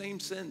person, same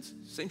sins,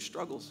 same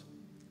struggles.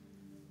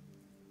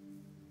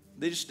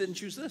 They just didn't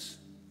choose this.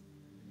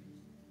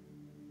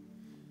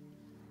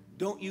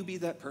 Don't you be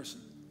that person.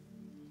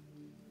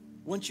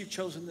 Once you've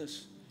chosen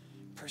this,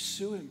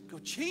 pursue him. Go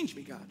change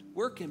me, God.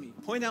 Work in me.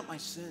 Point out my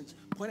sins.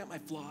 Point out my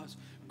flaws.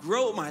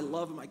 Grow my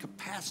love and my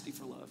capacity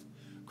for love.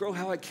 Grow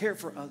how I care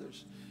for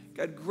others.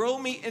 God, grow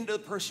me into the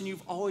person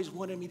you've always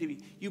wanted me to be.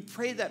 You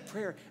pray that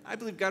prayer. I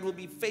believe God will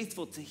be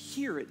faithful to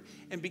hear it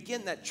and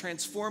begin that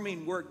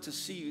transforming work to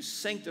see you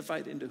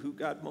sanctified into who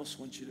God most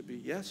wants you to be.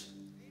 Yes?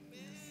 Amen.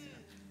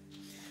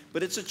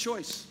 But it's a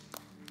choice.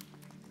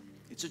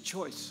 It's a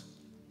choice.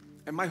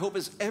 And my hope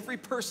is every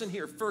person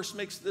here first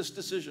makes this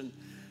decision.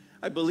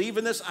 I believe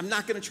in this. I'm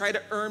not going to try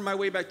to earn my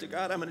way back to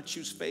God. I'm going to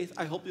choose faith.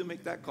 I hope you'll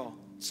make that call.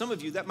 Some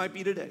of you, that might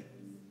be today.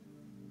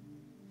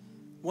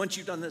 Once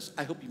you've done this,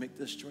 I hope you make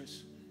this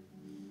choice.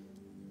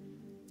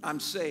 I'm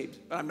saved,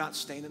 but I'm not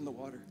staying in the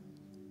water.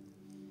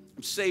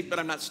 I'm saved, but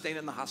I'm not staying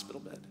in the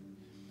hospital bed.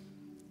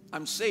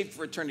 I'm saved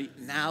for eternity.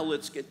 Now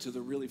let's get to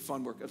the really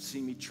fun work of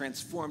seeing me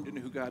transformed into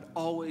who God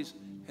always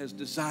has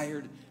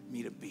desired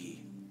me to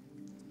be.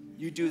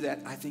 You do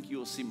that, I think you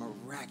will see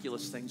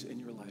miraculous things in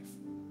your life.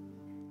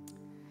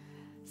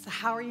 So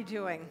how are you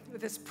doing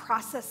with this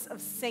process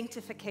of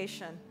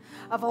sanctification,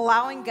 of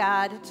allowing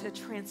God to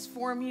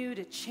transform you,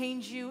 to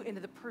change you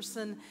into the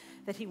person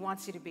that he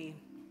wants you to be?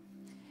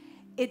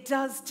 It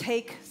does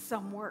take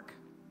some work.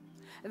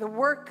 The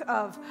work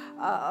of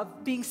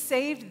being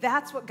saved,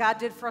 that's what God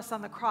did for us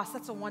on the cross.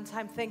 That's a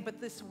one-time thing. But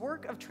this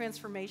work of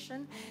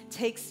transformation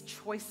takes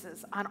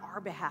choices on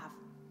our behalf.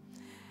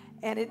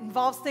 And it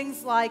involves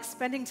things like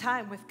spending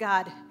time with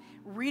God,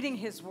 reading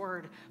his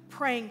word,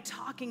 praying,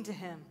 talking to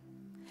him,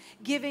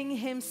 giving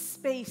him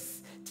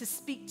space to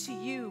speak to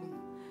you,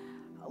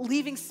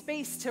 leaving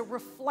space to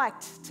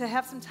reflect, to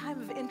have some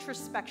time of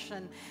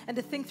introspection, and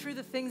to think through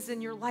the things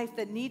in your life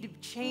that need to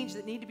change,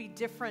 that need to be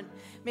different,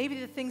 maybe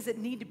the things that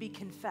need to be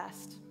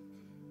confessed.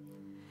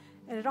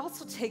 And it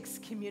also takes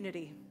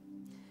community.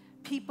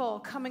 People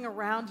coming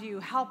around you,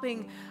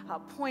 helping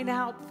point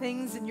out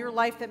things in your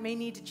life that may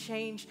need to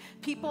change.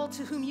 People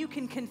to whom you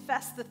can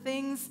confess the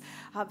things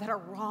that are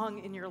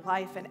wrong in your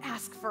life and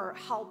ask for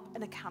help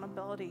and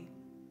accountability.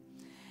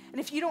 And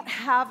if you don't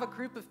have a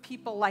group of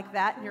people like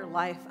that in your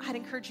life, I'd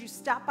encourage you to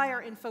stop by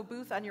our info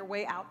booth on your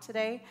way out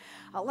today.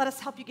 Let us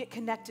help you get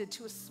connected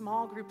to a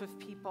small group of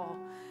people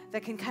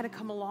that can kind of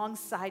come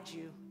alongside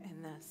you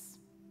in this.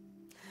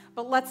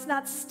 But let's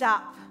not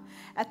stop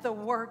at the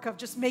work of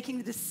just making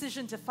the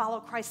decision to follow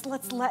Christ.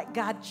 Let's let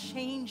God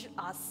change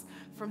us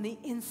from the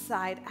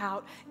inside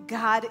out.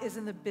 God is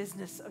in the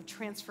business of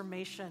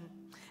transformation,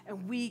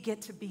 and we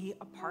get to be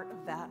a part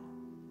of that.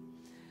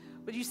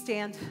 Would you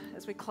stand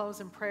as we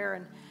close in prayer?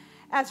 And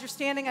as you're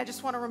standing, I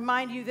just want to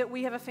remind you that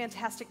we have a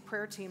fantastic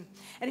prayer team.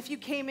 And if you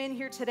came in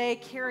here today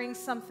carrying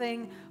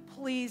something,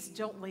 please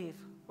don't leave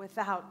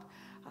without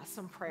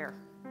some prayer.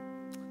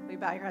 Will you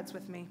bow your heads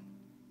with me?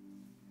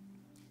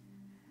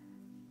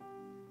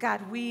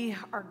 God, we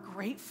are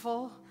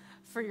grateful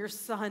for your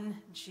son,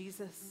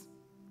 Jesus.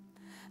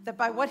 That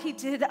by what he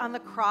did on the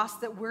cross,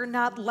 that we're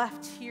not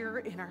left here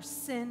in our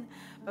sin,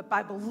 but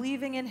by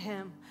believing in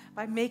him,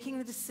 by making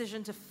the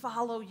decision to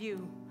follow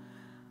you,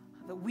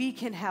 that we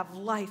can have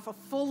life, a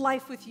full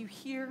life with you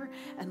here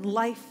and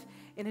life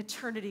in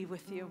eternity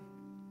with you.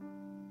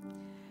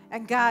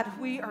 And God,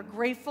 we are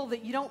grateful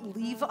that you don't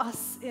leave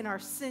us in our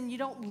sin. You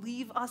don't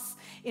leave us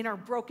in our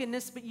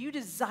brokenness, but you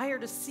desire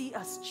to see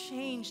us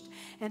changed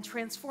and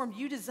transformed.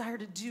 You desire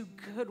to do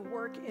good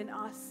work in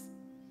us.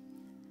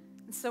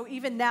 And so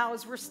even now,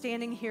 as we're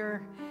standing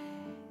here,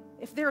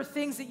 if there are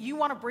things that you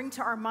want to bring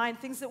to our mind,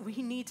 things that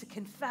we need to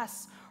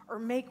confess or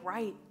make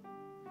right,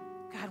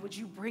 God, would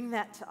you bring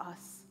that to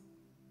us?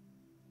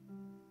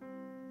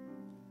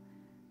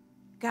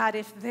 God,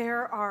 if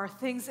there are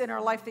things in our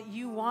life that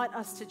you want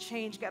us to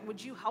change, God, would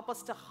you help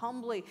us to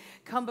humbly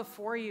come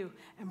before you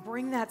and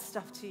bring that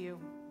stuff to you?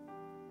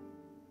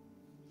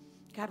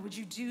 God, would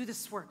you do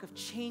this work of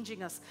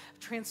changing us,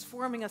 of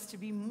transforming us to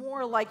be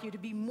more like you, to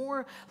be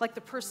more like the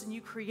person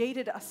you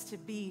created us to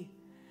be?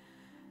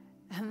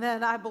 And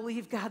then I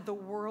believe, God, the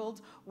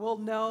world will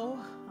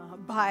know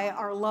by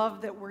our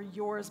love that we're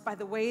yours, by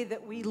the way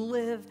that we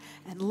live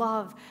and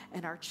love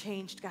and are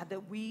changed, God, that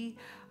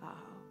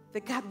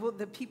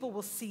people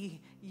will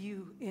see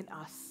you in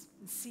us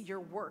and see your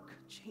work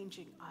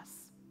changing us.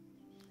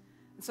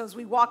 And so as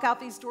we walk out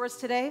these doors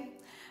today,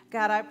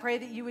 God, I pray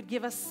that you would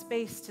give us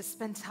space to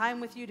spend time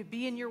with you, to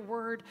be in your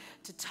word,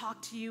 to talk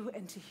to you,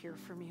 and to hear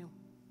from you.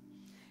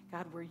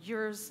 God, we're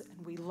yours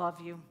and we love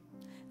you.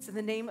 It's in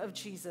the name of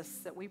Jesus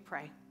that we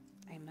pray.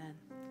 Amen.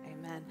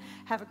 Amen.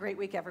 Have a great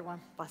week,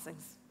 everyone.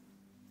 Blessings.